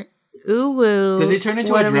her. Ooh woo. Does he turn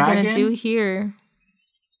into a dragon? What are we gonna do here?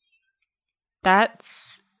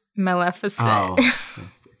 That's Maleficent. Oh.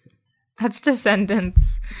 Yes. That's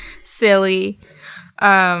Descendants. Silly.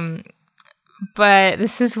 But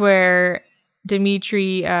this is where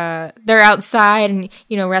Dimitri, they're outside and,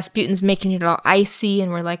 Rasputin's making it all icy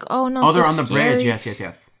and we're like, oh no, oh, they're on scary. the bridge.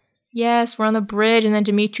 Yes. Yes, we're on the bridge and then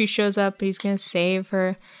Dimitri shows up and he's gonna save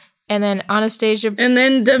her. And then Anastasia... And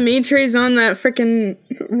then Dimitri's on that freaking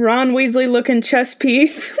Ron Weasley-looking chess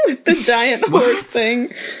piece with the giant horse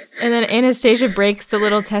thing. And then Anastasia breaks the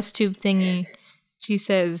little test tube thingy. She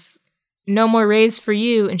says, no more rays for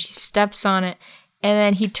you. And she steps on it. And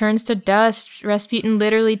then he turns to dust. Rasputin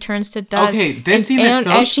literally turns to dust. Okay, this scene is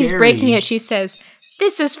so as she's breaking it, she says,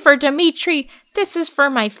 this is for Dimitri. This is for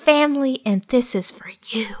my family. And this is for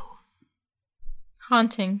you.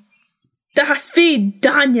 Haunting. Das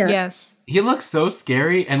Vidanya. Yes. He looks so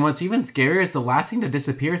scary, and what's even scarier is the last thing to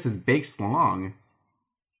disappear is his big slong.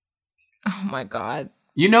 Oh my god.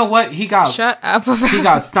 You know what? Shut up about he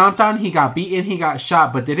got stomped on, he got beaten, he got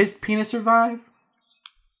shot, but did his penis survive?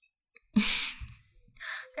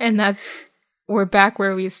 And we're back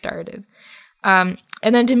where we started. And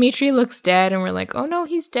then Dimitri looks dead, and we're like, oh no,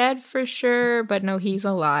 he's dead for sure. But no, he's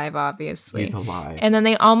alive, obviously. He's alive. And then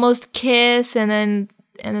they almost kiss, and then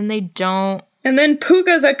they don't. And then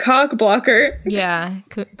Puka's a cock blocker. Yeah,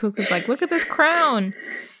 Puka's like, look at this crown.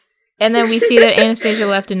 And then we see that Anastasia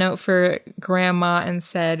left a note for Grandma and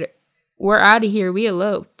said, we're out of here. We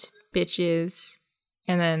eloped, bitches.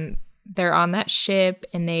 And then they're on that ship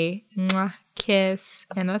and they kiss.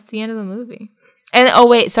 And that's the end of the movie. And oh,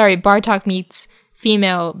 wait, sorry. Bartok meets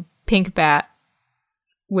female pink bat,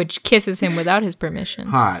 which kisses him without his permission.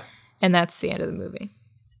 Hot. And that's the end of the movie.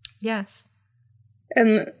 Yes.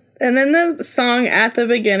 And then the song At the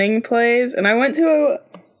Beginning plays, and I went to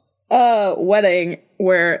a wedding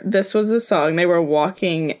where this was the song they were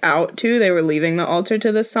walking out to. They were leaving the altar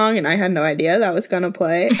to this song, and I had no idea that was gonna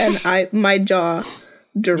play, and my jaw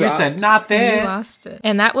dropped. You said, not this. You lost it.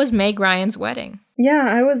 And that was Meg Ryan's wedding. Yeah,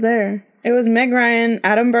 I was there. It was Meg Ryan.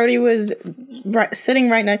 Adam Brody was sitting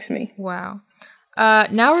right next to me. Wow.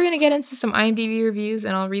 Now we're going to get into some IMDb reviews,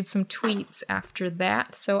 and I'll read some tweets after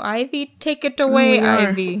that. So, Ivy, take it away,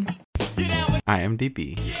 Ivy.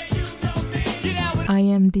 IMDb.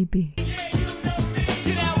 IMDb.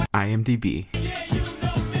 IMDb.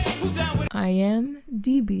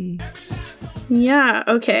 IMDb. Yeah,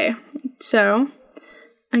 okay. So,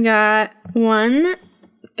 I got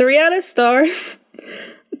 3 out of stars.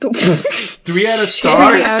 3 out of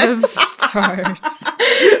stars? 3 out of stars.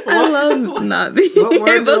 I love Nazi.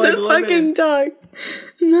 It doesn't fucking talk.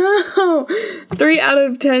 No. 3 out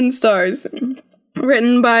of 10 stars.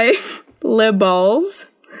 Written by Le Balls.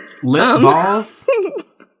 Lip balls?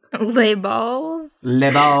 Les balls?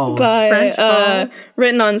 Le balls. By, French balls.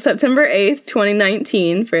 Written on September 8th,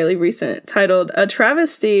 2019. Fairly recent. Titled A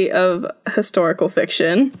Travesty of Historical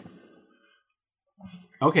Fiction.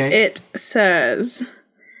 Okay. It says...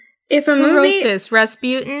 If a Who movie wrote this?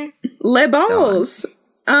 Rasputin? Le Balls.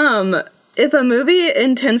 If a movie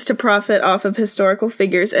intends to profit off of historical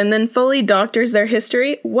figures and then fully doctors their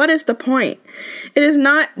history, what is the point? It is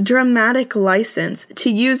not dramatic license to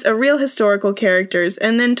use a real historical characters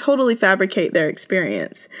and then totally fabricate their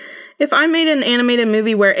experience. If I made an animated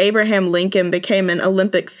movie where Abraham Lincoln became an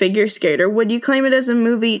Olympic figure skater, would you claim it as a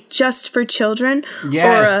movie just for children?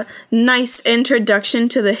 Yes. Or a nice introduction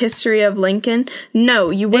to the history of Lincoln? No,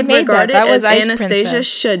 you would made regard that. That it was as Ice Anastasia Princess.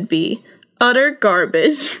 should be. Utter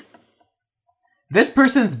garbage. This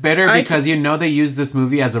person's bitter because you know they used this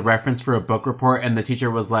movie as a reference for a book report, and the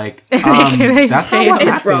teacher was like, "That's not what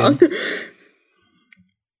It's wrong.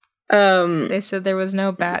 They said there was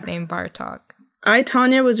no bat named Bartok. I,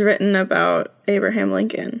 Tonya was written about Abraham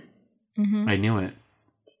Lincoln. I knew it.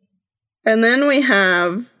 And then we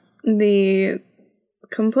have the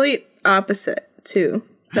complete opposite to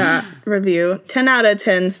that review. 10 out of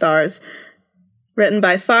 10 stars. Written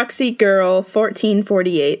by Foxy Girl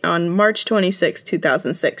 1448 on March 26,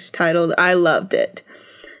 2006, titled I Loved It.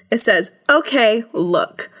 It says, okay,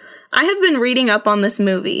 look. I have been reading up on this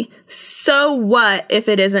movie. So what if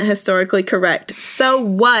it isn't historically correct? So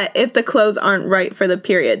what if the clothes aren't right for the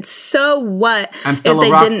period? So what I'm still if a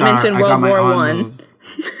they rock didn't star. mention I got World my War own One? moves.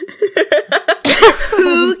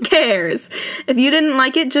 Who cares? If you didn't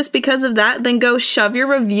like it just because of that, then go shove your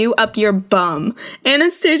review up your bum.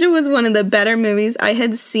 Anastasia was one of the better movies I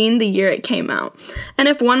had seen the year it came out. And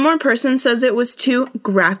if one more person says it was too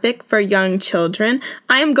graphic for young children,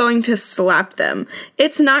 I am going to slap them.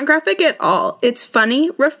 It's not graphic at all. It's funny,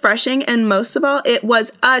 refreshing, and most of all, it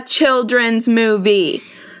was a children's movie.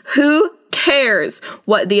 Who cares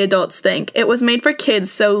what the adults think? It was made for kids,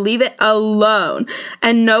 so leave it alone.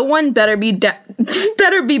 And no one better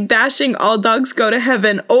be bashing All Dogs Go to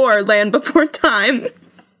Heaven or Land Before Time.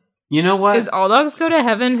 You know what? Is All Dogs Go to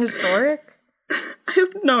Heaven historic? I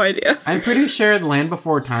have no idea. I'm pretty sure Land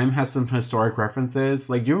Before Time has some historic references.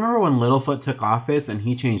 Like, do you remember when Littlefoot took office and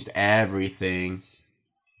he changed everything?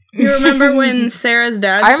 You remember when Sarah's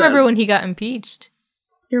dad I remember when he got impeached.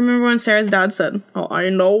 You remember when Sarah's dad said, "Oh, I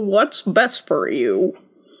know what's best for you."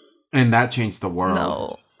 And that changed the world.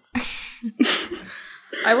 No.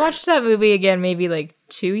 I watched that movie again maybe like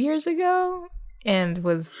 2 years ago and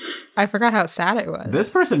I forgot how sad it was. This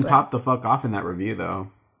person popped the fuck off in that review,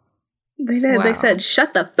 though. They did. Wow. They said,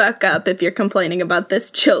 "Shut the fuck up if you're complaining about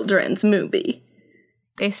this children's movie."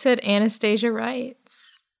 They said Anastasia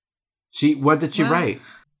writes. What did she write?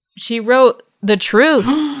 She wrote the truth.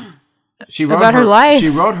 She wrote about her life. She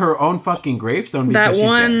wrote her own fucking gravestone because she's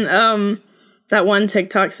dead. That one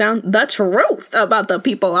TikTok sound, the truth about the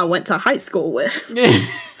people I went to high school with.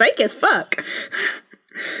 Fake as fuck.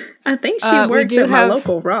 I think she works at my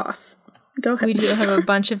local Ross. Go ahead. We do have a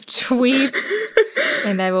bunch of tweets,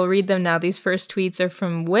 and I will read them now. These first tweets are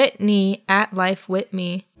from Whitney at Life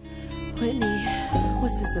Whitney. Whitney,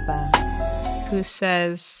 what's this about? Who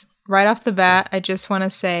says, right off the bat, I just want to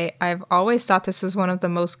say I've always thought this was one of the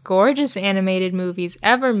most gorgeous animated movies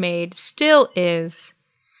ever made. Still is.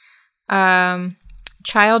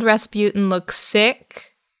 Child Rasputin looks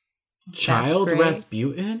sick. Child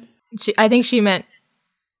Rasputin? I think she meant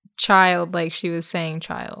child, like she was saying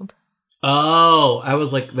child. Oh, I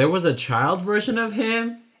was like, there was a child version of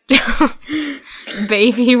him?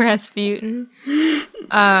 Baby Rasputin.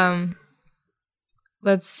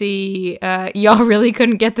 Let's see. Y'all really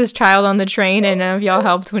couldn't get this child on the train and none of y'all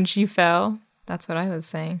helped when she fell. That's what I was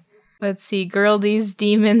saying. Let's see. Girl, these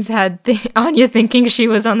demons had Anya thinking she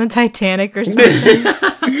was on the Titanic or something.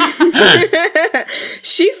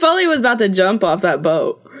 She fully was about to jump off that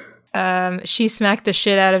boat. She smacked the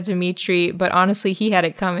shit out of Dimitri, but honestly, he had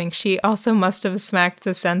it coming. She also must have smacked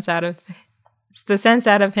the sense out of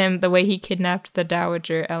him the way he kidnapped the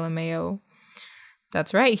Dowager LMAO.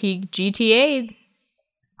 That's right. He GTA'd.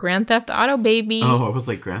 Grand Theft Auto, baby. Oh, I was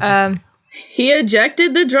like Grand Theft. He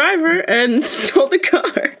ejected the driver and stole the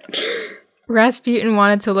car. Rasputin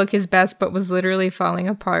wanted to look his best, but was literally falling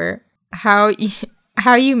apart. How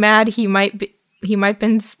you mad he might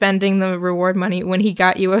been spending the reward money when he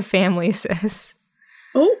got you a family, sis.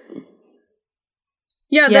 Oh.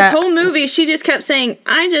 Yeah, this whole movie, she just kept saying,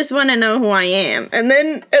 I just want to know who I am. And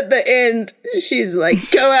then at the end, she's like,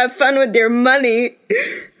 go have fun with your money.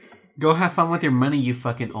 Go have fun with your money, you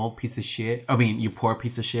fucking old piece of shit. I mean, you poor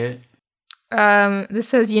piece of shit. This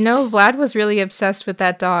says, Vlad was really obsessed with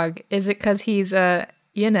that dog. Is it because he's furry?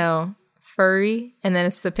 And then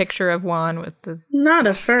it's the picture of Juan with the... Not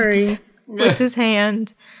a furry. with his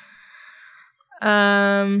hand.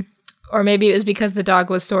 Or maybe it was because the dog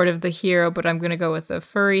was sort of the hero, but I'm going to go with the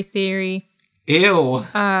furry theory. Ew.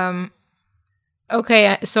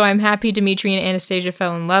 Okay, so I'm happy Dimitri and Anastasia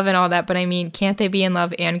fell in love and all that, but I mean, can't they be in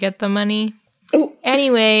love and get the money? Ooh.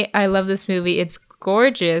 Anyway, I love this movie. It's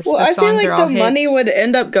gorgeous. Well, the I songs feel are like all the hits. money would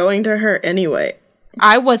end up going to her anyway.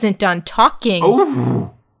 I wasn't done talking.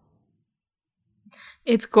 Ooh.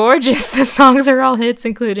 It's gorgeous. The songs are all hits,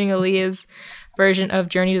 including Aaliyah's version of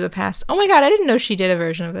Journey to the Past. Oh my god, I didn't know she did a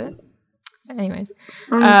version of it. Anyways,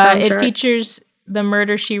 it features the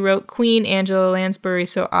Murder, She Wrote queen, Angela Lansbury,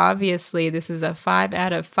 so obviously this is a 5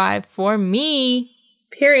 out of 5 for me.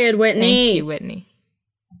 Period, Whitney. Thank you, Whitney.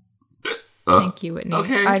 Thank you, Whitney.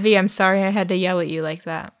 Okay. Ivy, I'm sorry I had to yell at you like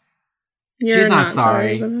that. You're She's not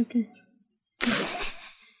sorry. but okay.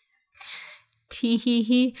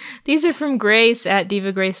 Tee-hee-hee. These are from Grace at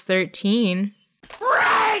Diva Grace 13.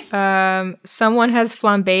 Someone has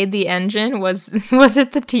flambéed the engine. Was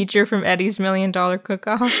it the teacher from Eddie's $1 Million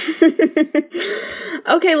Cook-Off?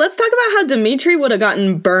 Okay, let's talk about how Dimitri would have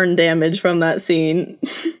gotten burn damage from that scene.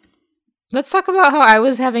 Let's talk about how I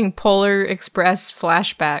was having Polar Express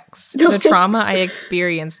flashbacks. The trauma I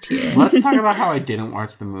experienced here. Let's talk about how I didn't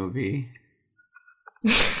watch the movie.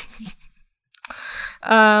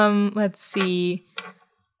 Let's see.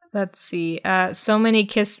 So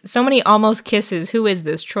many almost kisses. Who is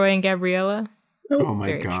this? Troy and Gabriella? Oh my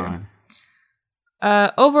Very god. true.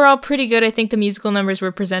 Overall, pretty good. I think the musical numbers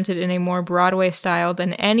were presented in a more Broadway style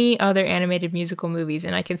than any other animated musical movies,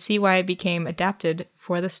 and I can see why it became adapted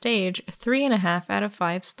for the stage. 3.5 out of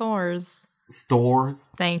 5 stars.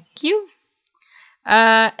 Stores. Thank you.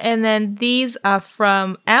 And then these are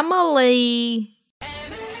from Emily.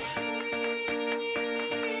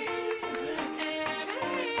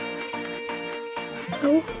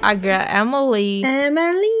 Oh. I got Emily.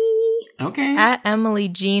 Okay. At Emily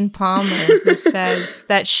Jean Palmer, who says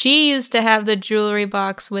that she used to have the jewelry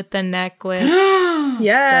box with the necklace.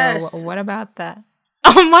 Yes. So what about that?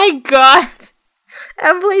 Oh my god!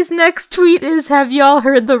 Emily's next tweet is, have y'all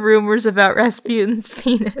heard the rumors about Rasputin's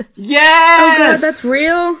penis? Yes! Oh god, that's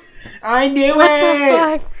real? I knew What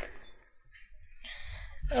it! the fuck?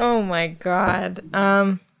 Oh my god.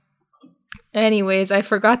 Anyways, I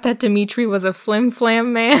forgot that Dimitri was a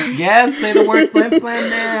flim-flam man. Yes, say the word flim flam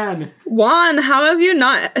man. Juan, how have you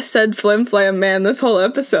not said flim flam man this whole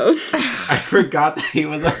episode? I forgot that he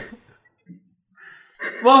was a...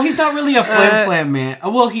 Well, he's not really a flim flam man.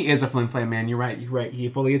 Oh, well, he is a flim flam man. You're right. He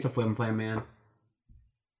fully is a flim flam man.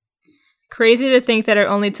 Crazy to think that it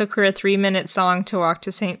only took her a 3-minute song to walk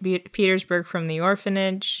to St. Petersburg from the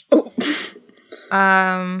orphanage. Oh.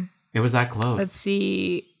 It was that close. Let's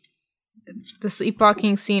see. The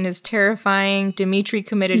sleepwalking scene is terrifying. Dimitri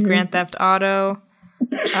committed Grand Theft Auto.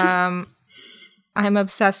 I'm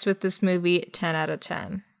obsessed with this movie. 10 out of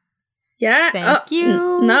 10. Yeah? Thank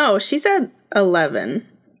you. No, she said 11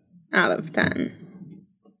 out of 10.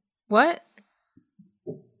 What?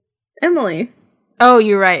 Emily. Oh,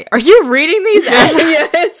 you're right. Are you reading these?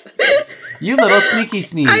 Yes. You little sneaky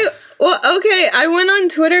sneak. Well, okay, I went on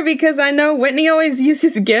Twitter because I know Whitney always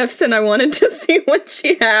uses GIFs and I wanted to see what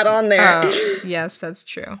she had on there. Oh, yes, that's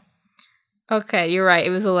true. Okay, you're right. It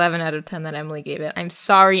was 11 out of 10 that Emily gave it. I'm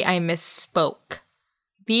sorry I misspoke.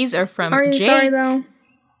 These are from Are you Jake sorry, though?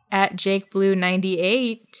 at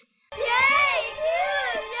JakeBlue98.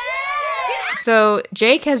 So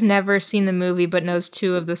Jake has never seen the movie but knows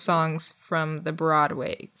 2 of the songs from the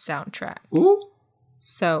Broadway soundtrack. Ooh.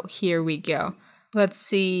 So here we go. Let's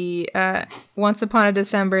see. Once Upon a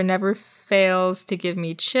December never fails to give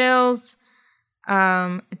me chills.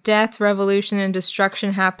 Death, revolution, and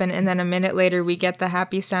destruction happen, and then a minute later we get the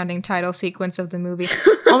happy-sounding title sequence of the movie.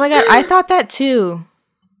 Oh my god, I thought that too.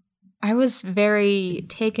 I was very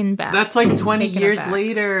taken back. That's like 20 years aback.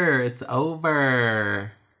 later. It's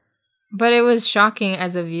over. But it was shocking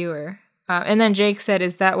as a viewer. And then Jake said,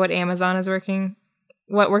 is that what Amazon is working?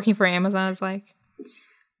 What working for Amazon is like?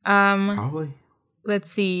 Probably.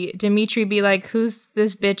 Let's see. Dimitri be like, who's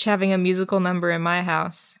this bitch having a musical number in my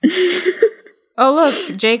house? Oh,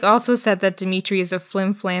 look. Jake also said that Dimitri is a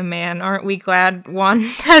flim-flam man. Aren't we glad Juan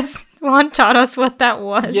taught us what that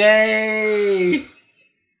was? Yay!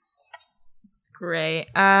 Great.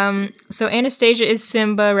 So Anastasia is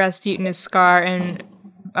Simba, Rasputin is Scar, and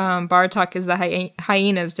Bartok is the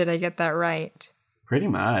hyenas. Did I get that right? Pretty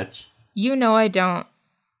much. You know I don't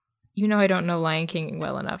know Lion King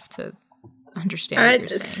well enough to understand what you're It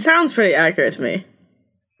saying. sounds pretty accurate to me.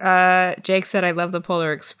 Jake said, I love the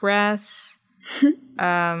Polar Express.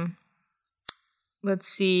 Let's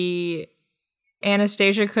see.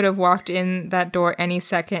 Anastasia could have walked in that door any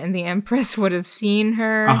second and the Empress would have seen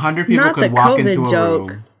her. 100 people Not could the walk COVID into a joke.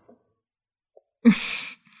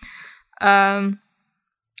 room.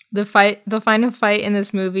 The final fight in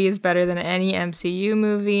this movie is better than any MCU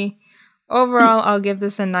movie. Overall, I'll give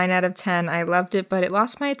this a 9 out of 10. I loved it, but it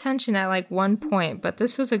lost my attention at like 1 point. But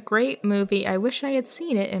this was a great movie. I wish I had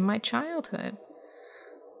seen it in my childhood.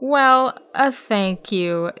 Well, thank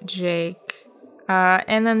you, Jake.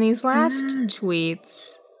 And then these last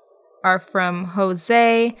tweets are from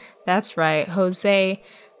Jose. That's right, Jose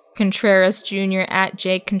Contreras Jr. at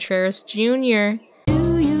Jake Contreras Jr.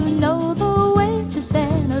 Do you know the way to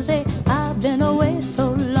San Jose? I've been away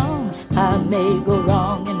so long, I may go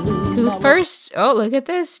wrong and lose Who my first, oh, look at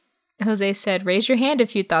this. Jose said, raise your hand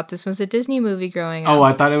if you thought this was a Disney movie growing up. Oh,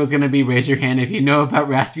 I thought it was going to be raise your hand if you know about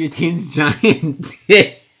Rasputin's giant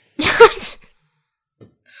dick.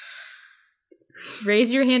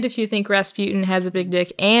 Raise your hand if you think Rasputin has a big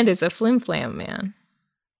dick and is a flim-flam man.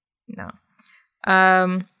 No.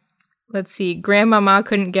 Let's see. Grandmama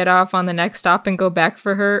couldn't get off on the next stop and go back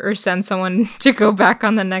for her or send someone to go back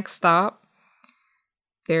on the next stop.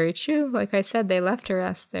 Very true. Like I said, they left her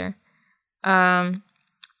ass there.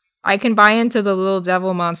 I can buy into the little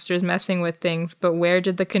devil monsters messing with things, but where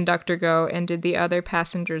did the conductor go and did the other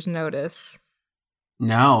passengers notice?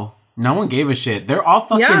 No one gave a shit. They're all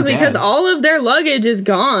fucking dead. Yeah, because all of their luggage is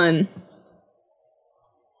gone.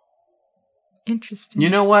 Interesting. You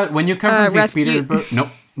know what? When you come from St. Petersburg... Nope.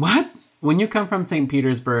 What? When you come from St.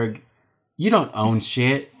 Petersburg, you don't own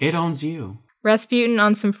shit. It owns you. Rasputin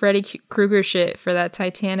on some Freddy Krueger shit for that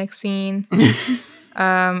Titanic scene.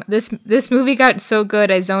 This movie got so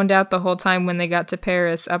good, I zoned out the whole time when they got to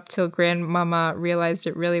Paris up till Grandmama realized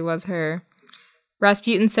it really was her.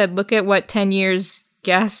 Rasputin said, look at what 10 years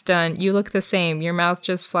gas done. You look the same. Your mouth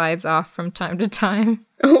just slides off from time to time.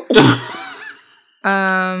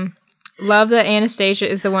 Love that Anastasia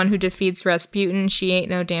is the one who defeats Rasputin. She ain't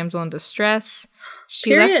no damsel in distress.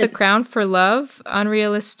 She left the crown for love.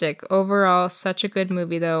 Unrealistic. Overall, such a good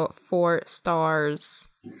movie, though. 4 stars.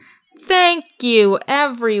 Thank you,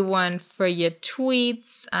 everyone, for your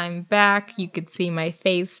tweets. I'm back. You can see my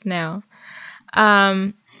face now.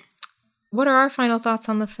 What are our final thoughts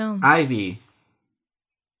on the film? Ivy.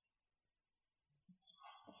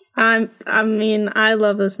 I mean, I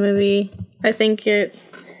love this movie. I think it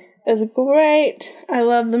is great. I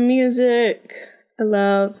love the music. I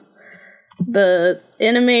love the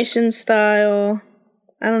animation style.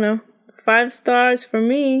 I don't know. 5 stars for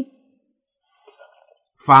me.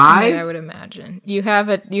 5? I would imagine. You have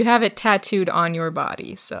it tattooed on your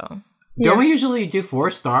body, so. Don't we usually do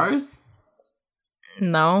 4 stars?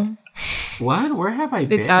 No. What? Where have I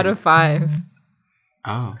been? It's out of 5.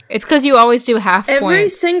 Oh. It's because you always do half points. Every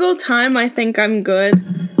single time I think I'm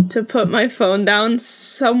good to put my phone down,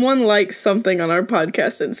 someone likes something on our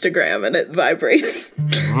podcast Instagram and it vibrates.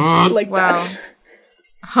 Like that.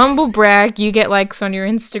 Humble brag, you get likes on your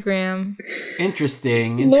Instagram.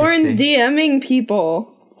 Interesting. Lauren's DMing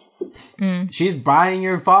people. She's buying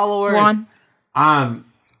your followers. I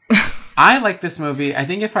like this movie. I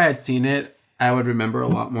think if I had seen it, I would remember a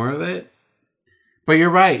lot more of it. But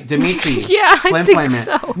you're right, Dimitri. Yeah, I think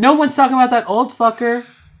so. No one's talking about that old fucker.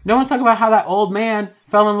 No one's talking about how that old man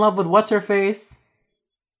fell in love with what's-her-face.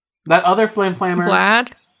 That other flim-flammer.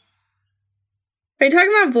 Vlad? Are you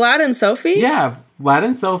talking about Vlad and Sophie? Yeah, Vlad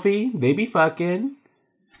and Sophie. They be fucking.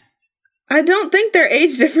 I don't think their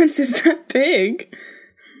age difference is that big.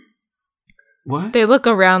 What? They look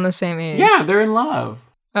around the same age. Yeah, they're in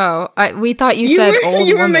love. Oh, we thought you said old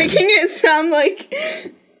You were woman. making it sound like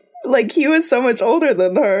he was so much older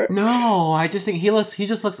than her. No, I just think he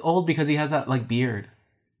just looks old because he has that like beard.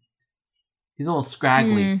 He's a little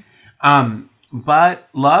scraggly. But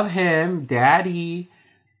love him, daddy.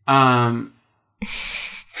 But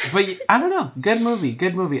I don't know. Good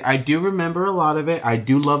movie. I do remember a lot of it. I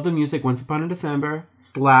do love the music. Once Upon a December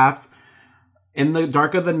slaps. In the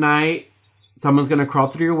dark of the night, someone's gonna crawl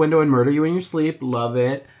through your window and murder you in your sleep. Love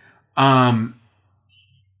it. All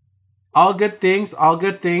good things.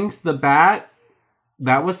 The Bat,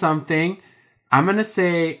 that was something. I'm gonna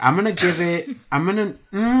say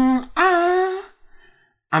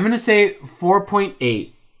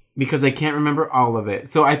 4.8 because I can't remember all of it.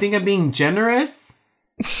 So I think I'm being generous,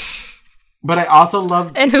 but I also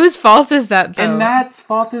love. And whose fault is that, though? And that's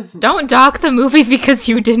fault is. Don't dock the movie because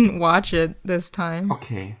you didn't watch it this time.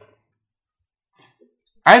 Okay.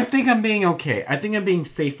 I think I'm being okay. I think I'm being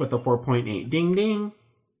safe with the 4.8. Ding ding.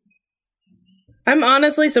 I'm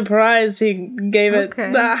honestly surprised he gave it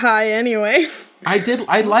that high anyway. I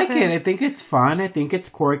like it. I think it's fun. I think it's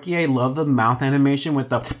quirky. I love the mouth animation with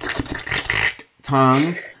the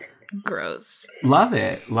tongues. Gross. Love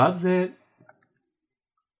it. Loves it.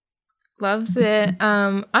 Loves it.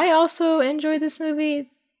 I also enjoyed this movie.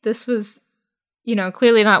 This was,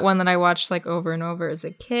 clearly not one that I watched like over and over as a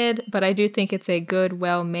kid, but I do think it's a good,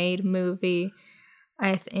 well-made movie.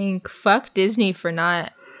 I think fuck Disney for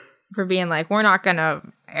being like, we're not gonna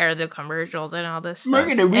air the commercials and all this stuff.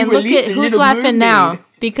 We're gonna and look at who's laughing now,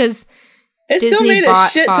 because it Disney still made a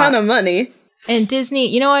shit Fox. ton of money. And Disney,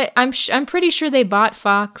 you know what? I'm pretty sure they bought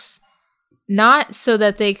Fox not so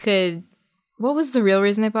that they could. What was the real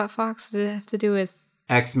reason they bought Fox? Did it have to do with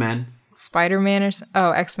X-Men, Spider-Man,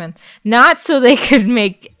 or X-Men? Not so they could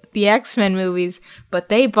make the X-Men movies, but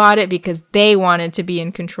they bought it because they wanted to be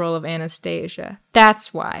in control of Anastasia.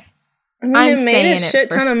 That's why. I mean, I'm it made saying a shit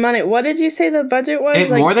ton of money. What did you say the budget was?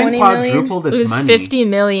 It like more than 20 million? quadrupled It its was money. 50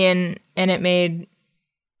 million and it made,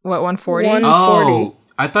 what, 140? Oh,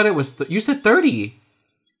 I thought it was... you said 30.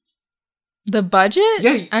 The budget?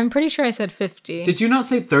 Yeah. I'm pretty sure I said 50. Did you not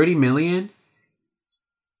say 30 million?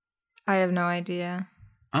 I have no idea.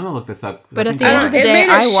 I'm gonna look this up. But I at think the you're end of the right. It day, made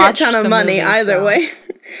a I shit watched ton of the money movie, either so- way.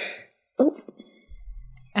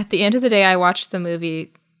 At the end of the day, I watched the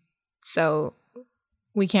movie, so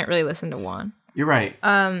we can't really listen to Juan. You're right.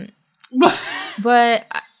 But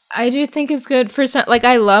I do think it's good for some. Like,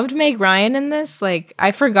 I loved Meg Ryan in this. Like,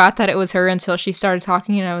 I forgot that it was her until she started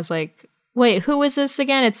talking, and I was like, "Wait, who is this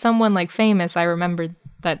again?" It's someone like famous. I remembered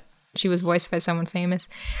that she was voiced by someone famous,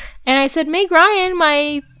 and I said, "Meg Ryan,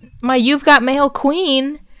 my You've Got Mail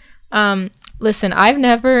queen." Listen, I've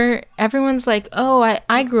never. Everyone's like, "Oh,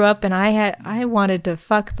 I grew up and I wanted to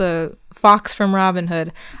fuck the fox from Robin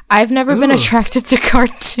Hood." I've never been attracted to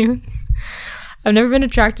cartoons. I've never been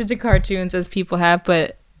attracted to cartoons as people have,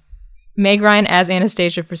 but Meg Ryan as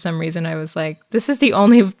Anastasia, for some reason, I was like, this is the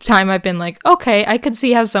only time I've been like, okay, I could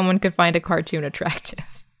see how someone could find a cartoon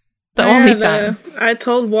attractive. The only time. I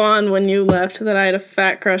told Juan when you left that I had a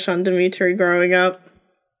fat crush on Dimitri growing up.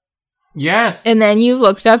 Yes. And then you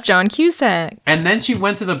looked up John Cusack. And then she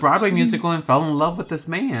went to the Broadway musical and fell in love with this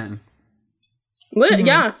man.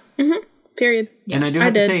 Yeah. Mm-hmm. Period. And I do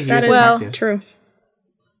have to say, he That is is attractive. true.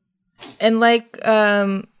 And like,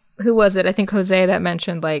 who was it? I think Jose that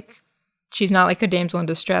mentioned, like, she's not like a damsel in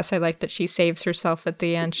distress. I like that she saves herself at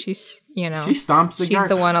the end. She's, She stomps the she's guard.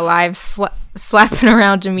 the one alive slapping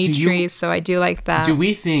around Dimitri, so I do like that. Do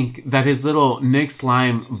we think that his little Nick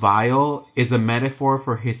Slime vial is a metaphor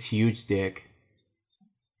for his huge dick?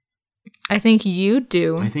 I think you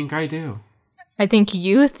do. I think I do. I think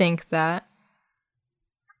you think that.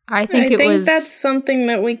 I think that's something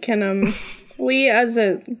that we can, we as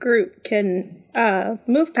a group can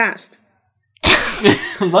move past.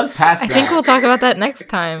 Look past that. I think we'll talk about that next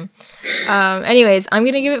time. Anyways, I'm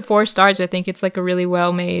going to give it 4 stars. I think it's like a really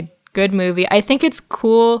well-made, good movie. I think it's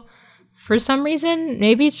cool for some reason.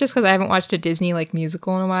 Maybe it's just because I haven't watched a Disney like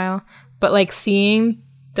musical in a while. But like seeing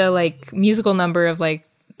the like musical number of like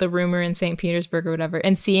The Rumor in St. Petersburg or whatever,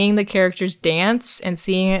 and seeing the characters dance and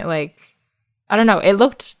seeing it like, I don't know, it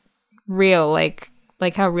looked real, like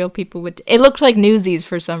how real people would. It looked like Newsies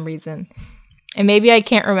for some reason. And maybe I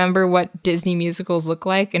can't remember what Disney musicals look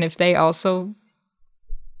like, and if they also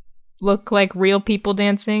look like real people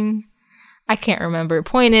dancing. I can't remember.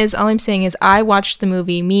 Point is, all I'm saying is I watched the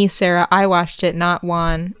movie. Me, Sarah, I watched it, not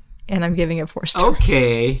Juan, and I'm giving it 4 stars.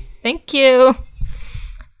 Okay. Thank you.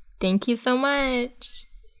 Thank you so much.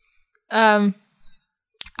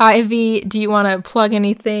 Ivy, do you want to plug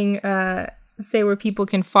anything? Say where people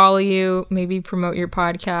can follow you, maybe promote your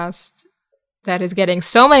podcast that is getting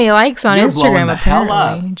so many likes on You're blowing Instagram, the hell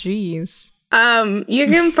up. apparently. Jeez. You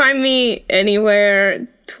can find me anywhere,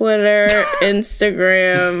 Twitter,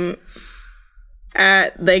 Instagram,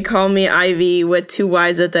 at They Call Me Ivy with 2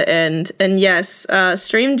 Y's at the end. And yes,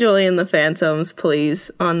 stream Julie and the Phantoms,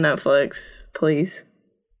 please, on Netflix, please.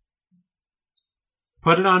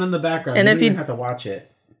 Put it on in the background. And you if don't even you- have to watch it.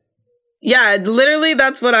 Yeah, literally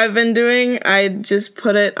that's what I've been doing. I just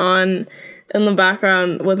put it on in the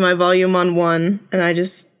background with my volume on 1, and I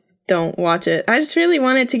just don't watch it. I just really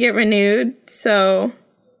want it to get renewed, so...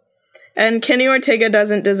 And Kenny Ortega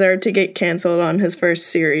doesn't deserve to get canceled on his first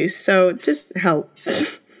series, so just help.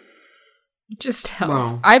 Just help.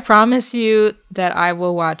 Well. I promise you that I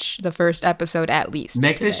will watch the first episode at least.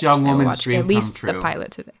 Make this today. young I will woman's watch dream at least come true. the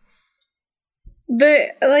pilot today.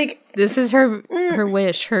 The This is her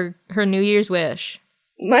wish, her New Year's wish.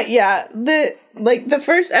 the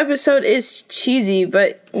first episode is cheesy,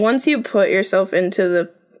 but once you put yourself into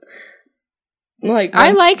the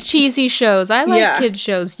I like cheesy shows. I like Yeah. kid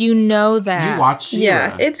shows. You know that. You watch She-Ra.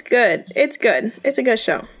 Yeah, it's good. It's good. It's a good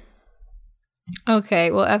show. Okay,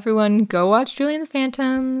 well, everyone, go watch Julie and the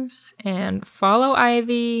Phantoms and follow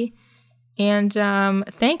Ivy. And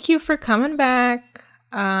thank you for coming back.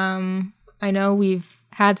 I know we've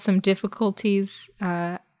had some difficulties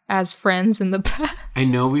as friends in the past. I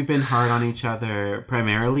know we've been hard on each other,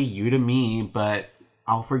 primarily you to me, but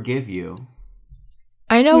I'll forgive you.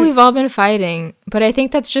 I know we've all been fighting, but I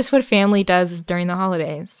think that's just what family does during the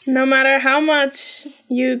holidays. No matter how much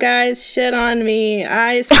you guys shit on me,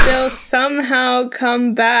 I still somehow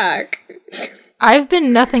come back. I've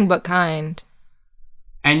been nothing but kind.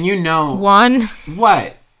 And you know... Juan,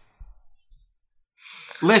 What?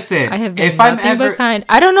 Listen, I have been if I'm nothing ever... but kind.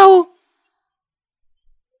 I don't know.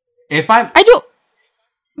 If I'm... I do.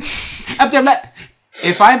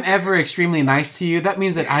 If I'm ever extremely nice to you, that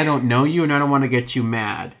means that I don't know you and I don't want to get you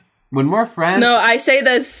mad. When we're friends... No, I say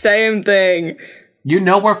the same thing. You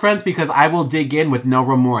know we're friends because I will dig in with no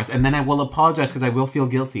remorse, and then I will apologize because I will feel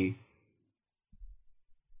guilty.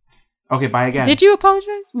 Okay, bye again. Did you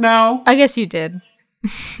apologize? No. I guess you did.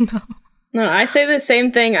 No, I say the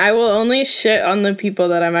same thing. I will only shit on the people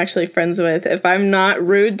that I'm actually friends with. If I'm not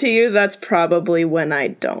rude to you, that's probably when I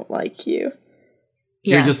don't like you.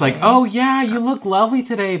 You're just like, oh yeah, you look lovely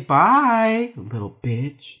today. Bye, little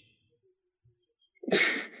bitch.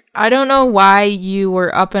 I don't know why you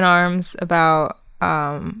were up in arms about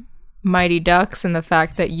Mighty Ducks and the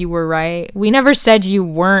fact that you were right. We never said you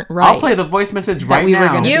weren't right. I'll play the voice message right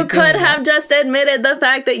now. You could have just admitted the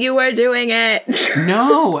fact that you were doing it.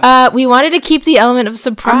 No. We wanted to keep the element of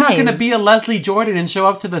surprise. I'm not going to be a Leslie Jordan and show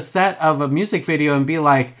up to the set of a music video and be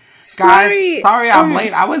like, guys, sorry I'm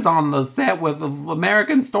late. I was on the set with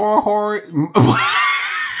American Store Horror.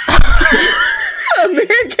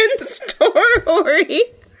 American Story.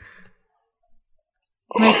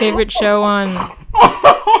 My favorite show on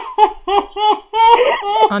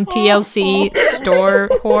TLC, Store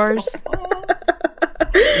Whores.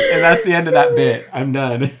 And that's the end of that bit. I'm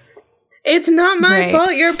done. It's not my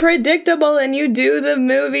fault. You're predictable and you do the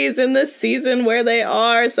movies in the season where they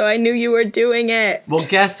are, so I knew you were doing it. Well,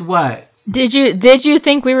 guess what? Did you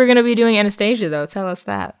think we were going to be doing Anastasia, though? Tell us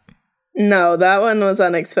that. No, that one was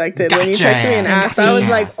unexpected. Gotcha. When you texted me and asked, I was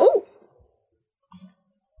like, oh.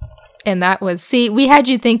 And that was, see, we had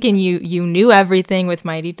you thinking you knew everything with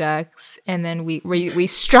Mighty Ducks, and then we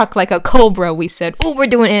struck like a cobra. We said, oh, we're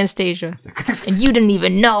doing Anastasia. And you didn't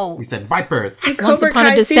even know. We said Vipers. Once upon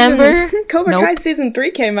a December. Cobra Kai Season 3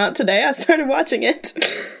 came out today. I started watching it.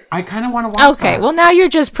 I kind of want to watch that. Okay, well, now you're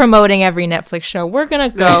just promoting every Netflix show. We're going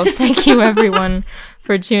to go. Thank you, everyone,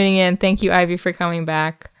 for tuning in. Thank you, Ivy, for coming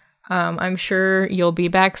back. I'm sure you'll be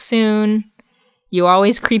back soon. You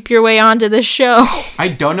always creep your way onto this show. I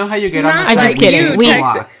don't know how you get on this. I'm just kidding.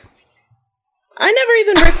 I never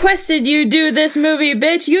even requested you do this movie,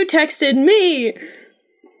 bitch. You texted me.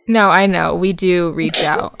 No, I know. We do reach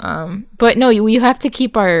out. But no, you have to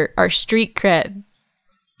keep our street cred.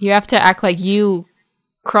 You have to act like you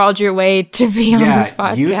crawled your way to be on this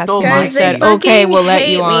podcast. You stole my said, okay, we'll let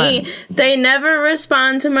you on. They never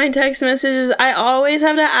respond to my text messages. I always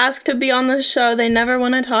have to ask to be on the show. They never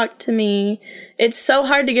want to talk to me. It's so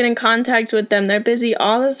hard to get in contact with them. They're busy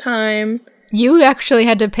all the time. You actually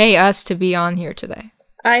had to pay us to be on here today.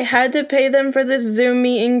 I had to pay them for this Zoom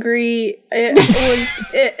meet and greet.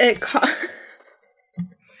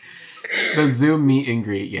 The Zoom meet and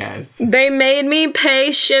greet, yes. They made me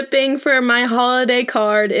pay shipping for my holiday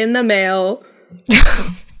card in the mail.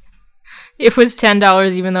 It was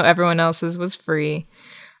 $10, even though everyone else's was free.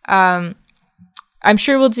 I'm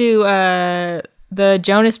sure we'll do the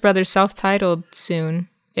Jonas Brothers self-titled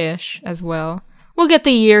soon-ish as well. We'll get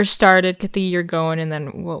the year started, get the year going, and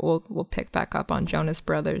then we'll pick back up on Jonas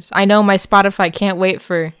Brothers. I know my Spotify can't wait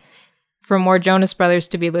for more Jonas Brothers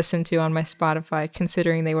to be listened to on my Spotify,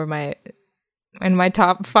 considering they were in my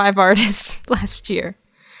top 5 artists last year.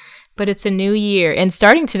 But it's a new year, and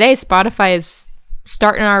starting today, Spotify is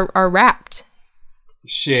starting our Wrapped.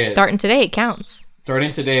 Shit. Starting today, it counts.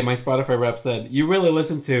 Starting today, my Spotify rep said, you really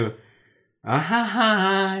listen to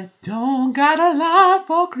Don't Got a Lot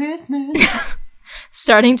for Christmas.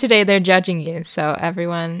 Starting today, they're judging you, so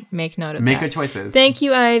everyone make note of that. Make good choices. Thank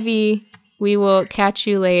you, Ivy. We will catch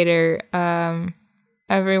you later.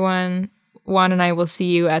 Everyone, Juan and I will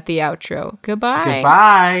see you at the outro. Goodbye.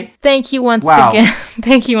 Goodbye. Thank you once again.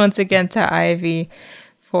 Thank you once again to Ivy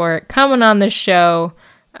for coming on the show.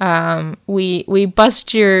 We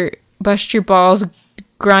bust your balls,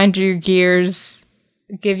 grind your gears,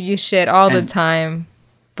 give you shit all the time,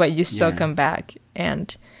 but you still come back,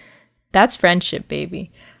 and that's friendship,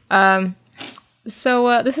 baby.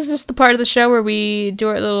 So this is just the part of the show where we do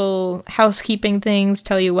our little housekeeping things,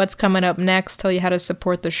 tell you what's coming up next, tell you how to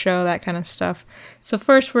support the show, that kind of stuff. So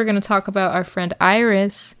first, we're going to talk about our friend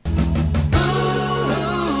Iris.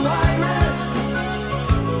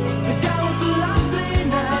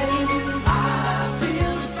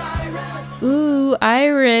 Ooh,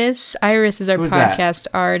 Iris. Iris is our podcast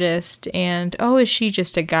artist, and is she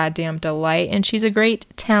just a goddamn delight? And she's a great,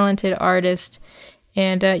 talented artist.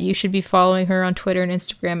 And you should be following her on Twitter and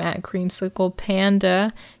Instagram at Creamsicle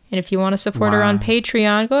Panda. And if you want to support her on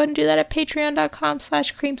Patreon, go ahead and do that at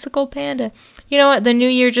patreon.com/Creamsicle Panda. You know what? The new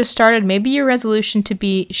year just started. Maybe your resolution should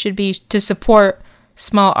be to support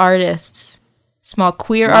small artists, small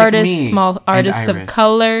queer like artists, small artists of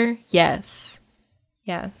color. Yes.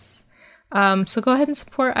 So go ahead and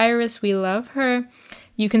support Iris. We love her.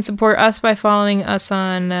 You can support us by following us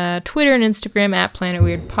on Twitter and Instagram at Planet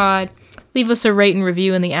Weird Pod. Leave us a rate and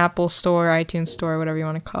review in the Apple Store, iTunes Store, whatever you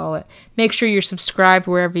want to call it. Make sure you're subscribed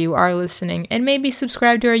wherever you are listening, and maybe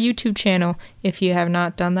subscribe to our YouTube channel if you have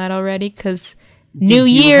not done that already, because New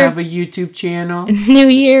Year. Do you have a YouTube channel? New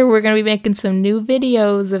Year, we're going to be making some new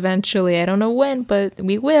videos eventually. I don't know when, but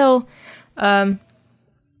we will. And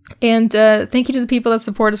thank you to the people that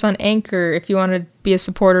support us on Anchor. If you want to be a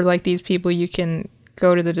supporter like these people, you can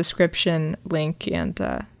go to the description link and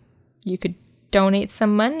you could donate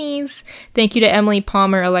some monies. Thank you to Emily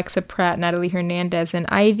Palmer, Alexa Pratt, Natalie Hernandez, and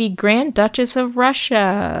Ivy, Grand Duchess of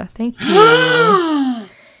Russia. Thank you.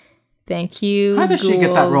 Thank you. How does she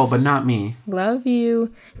get that role, but not me? Love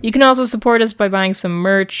you. You can also support us by buying some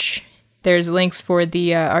merch. There's links for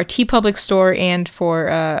the our TeePublic store and for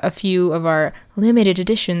a few of our limited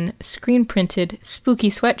edition screen printed spooky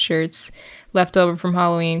sweatshirts left over from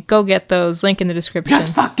Halloween. Go get those. Link in the description.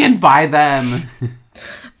 Just fucking buy them.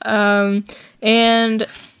 And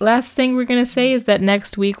last thing we're going to say is that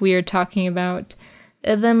next week we are talking about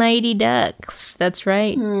the Mighty Ducks. That's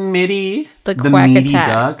right. The Quack Meaty Attack.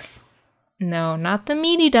 Ducks? No, not the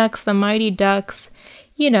Meaty Ducks, the Mighty Ducks.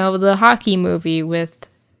 You know, the hockey movie with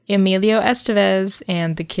Emilio Estevez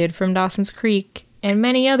and the kid from Dawson's Creek and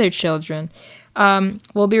many other children.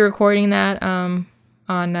 We'll be recording that on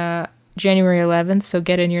January 11th, so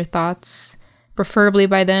get in your thoughts. Preferably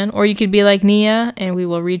by then, or you could be like Nia and we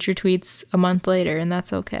will read your tweets a month later, and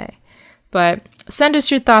that's okay. But send us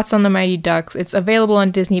your thoughts on the Mighty Ducks. It's available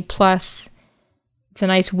on Disney Plus. It's a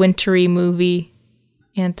nice wintry movie,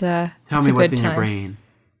 and tell me what's in your brain.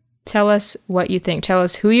 Tell us what you think. Tell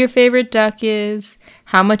us who your favorite duck is,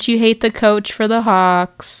 how much you hate the coach for the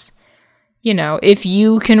Hawks, you know, if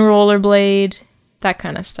you can rollerblade, that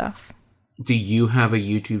kind of stuff. Do you have a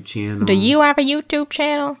YouTube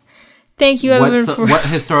channel? Thank you, everyone. What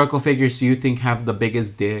historical figures do you think have the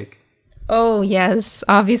biggest dick? Oh, yes.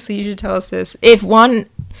 Obviously, you should tell us this. If Juan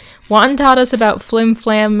taught us about Flim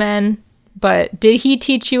Flam Men, but did he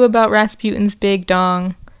teach you about Rasputin's big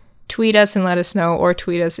dong? Tweet us and let us know, or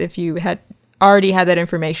tweet us if you had already had that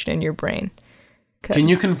information in your brain. Can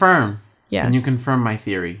you confirm? Yes. Can you confirm my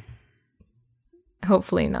theory?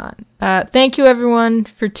 Hopefully not. Thank you, everyone,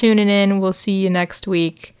 for tuning in. We'll see you next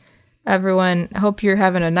week. Everyone, hope you're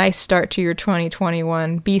having a nice start to your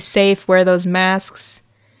 2021. Be safe, wear those masks,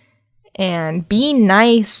 and be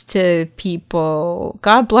nice to people.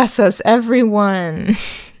 God bless us, everyone.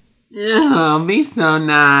 Yeah, be so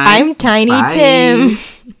nice. I'm Tiny Tim.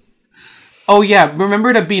 Oh yeah,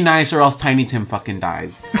 remember to be nice or else Tiny Tim fucking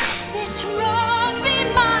dies.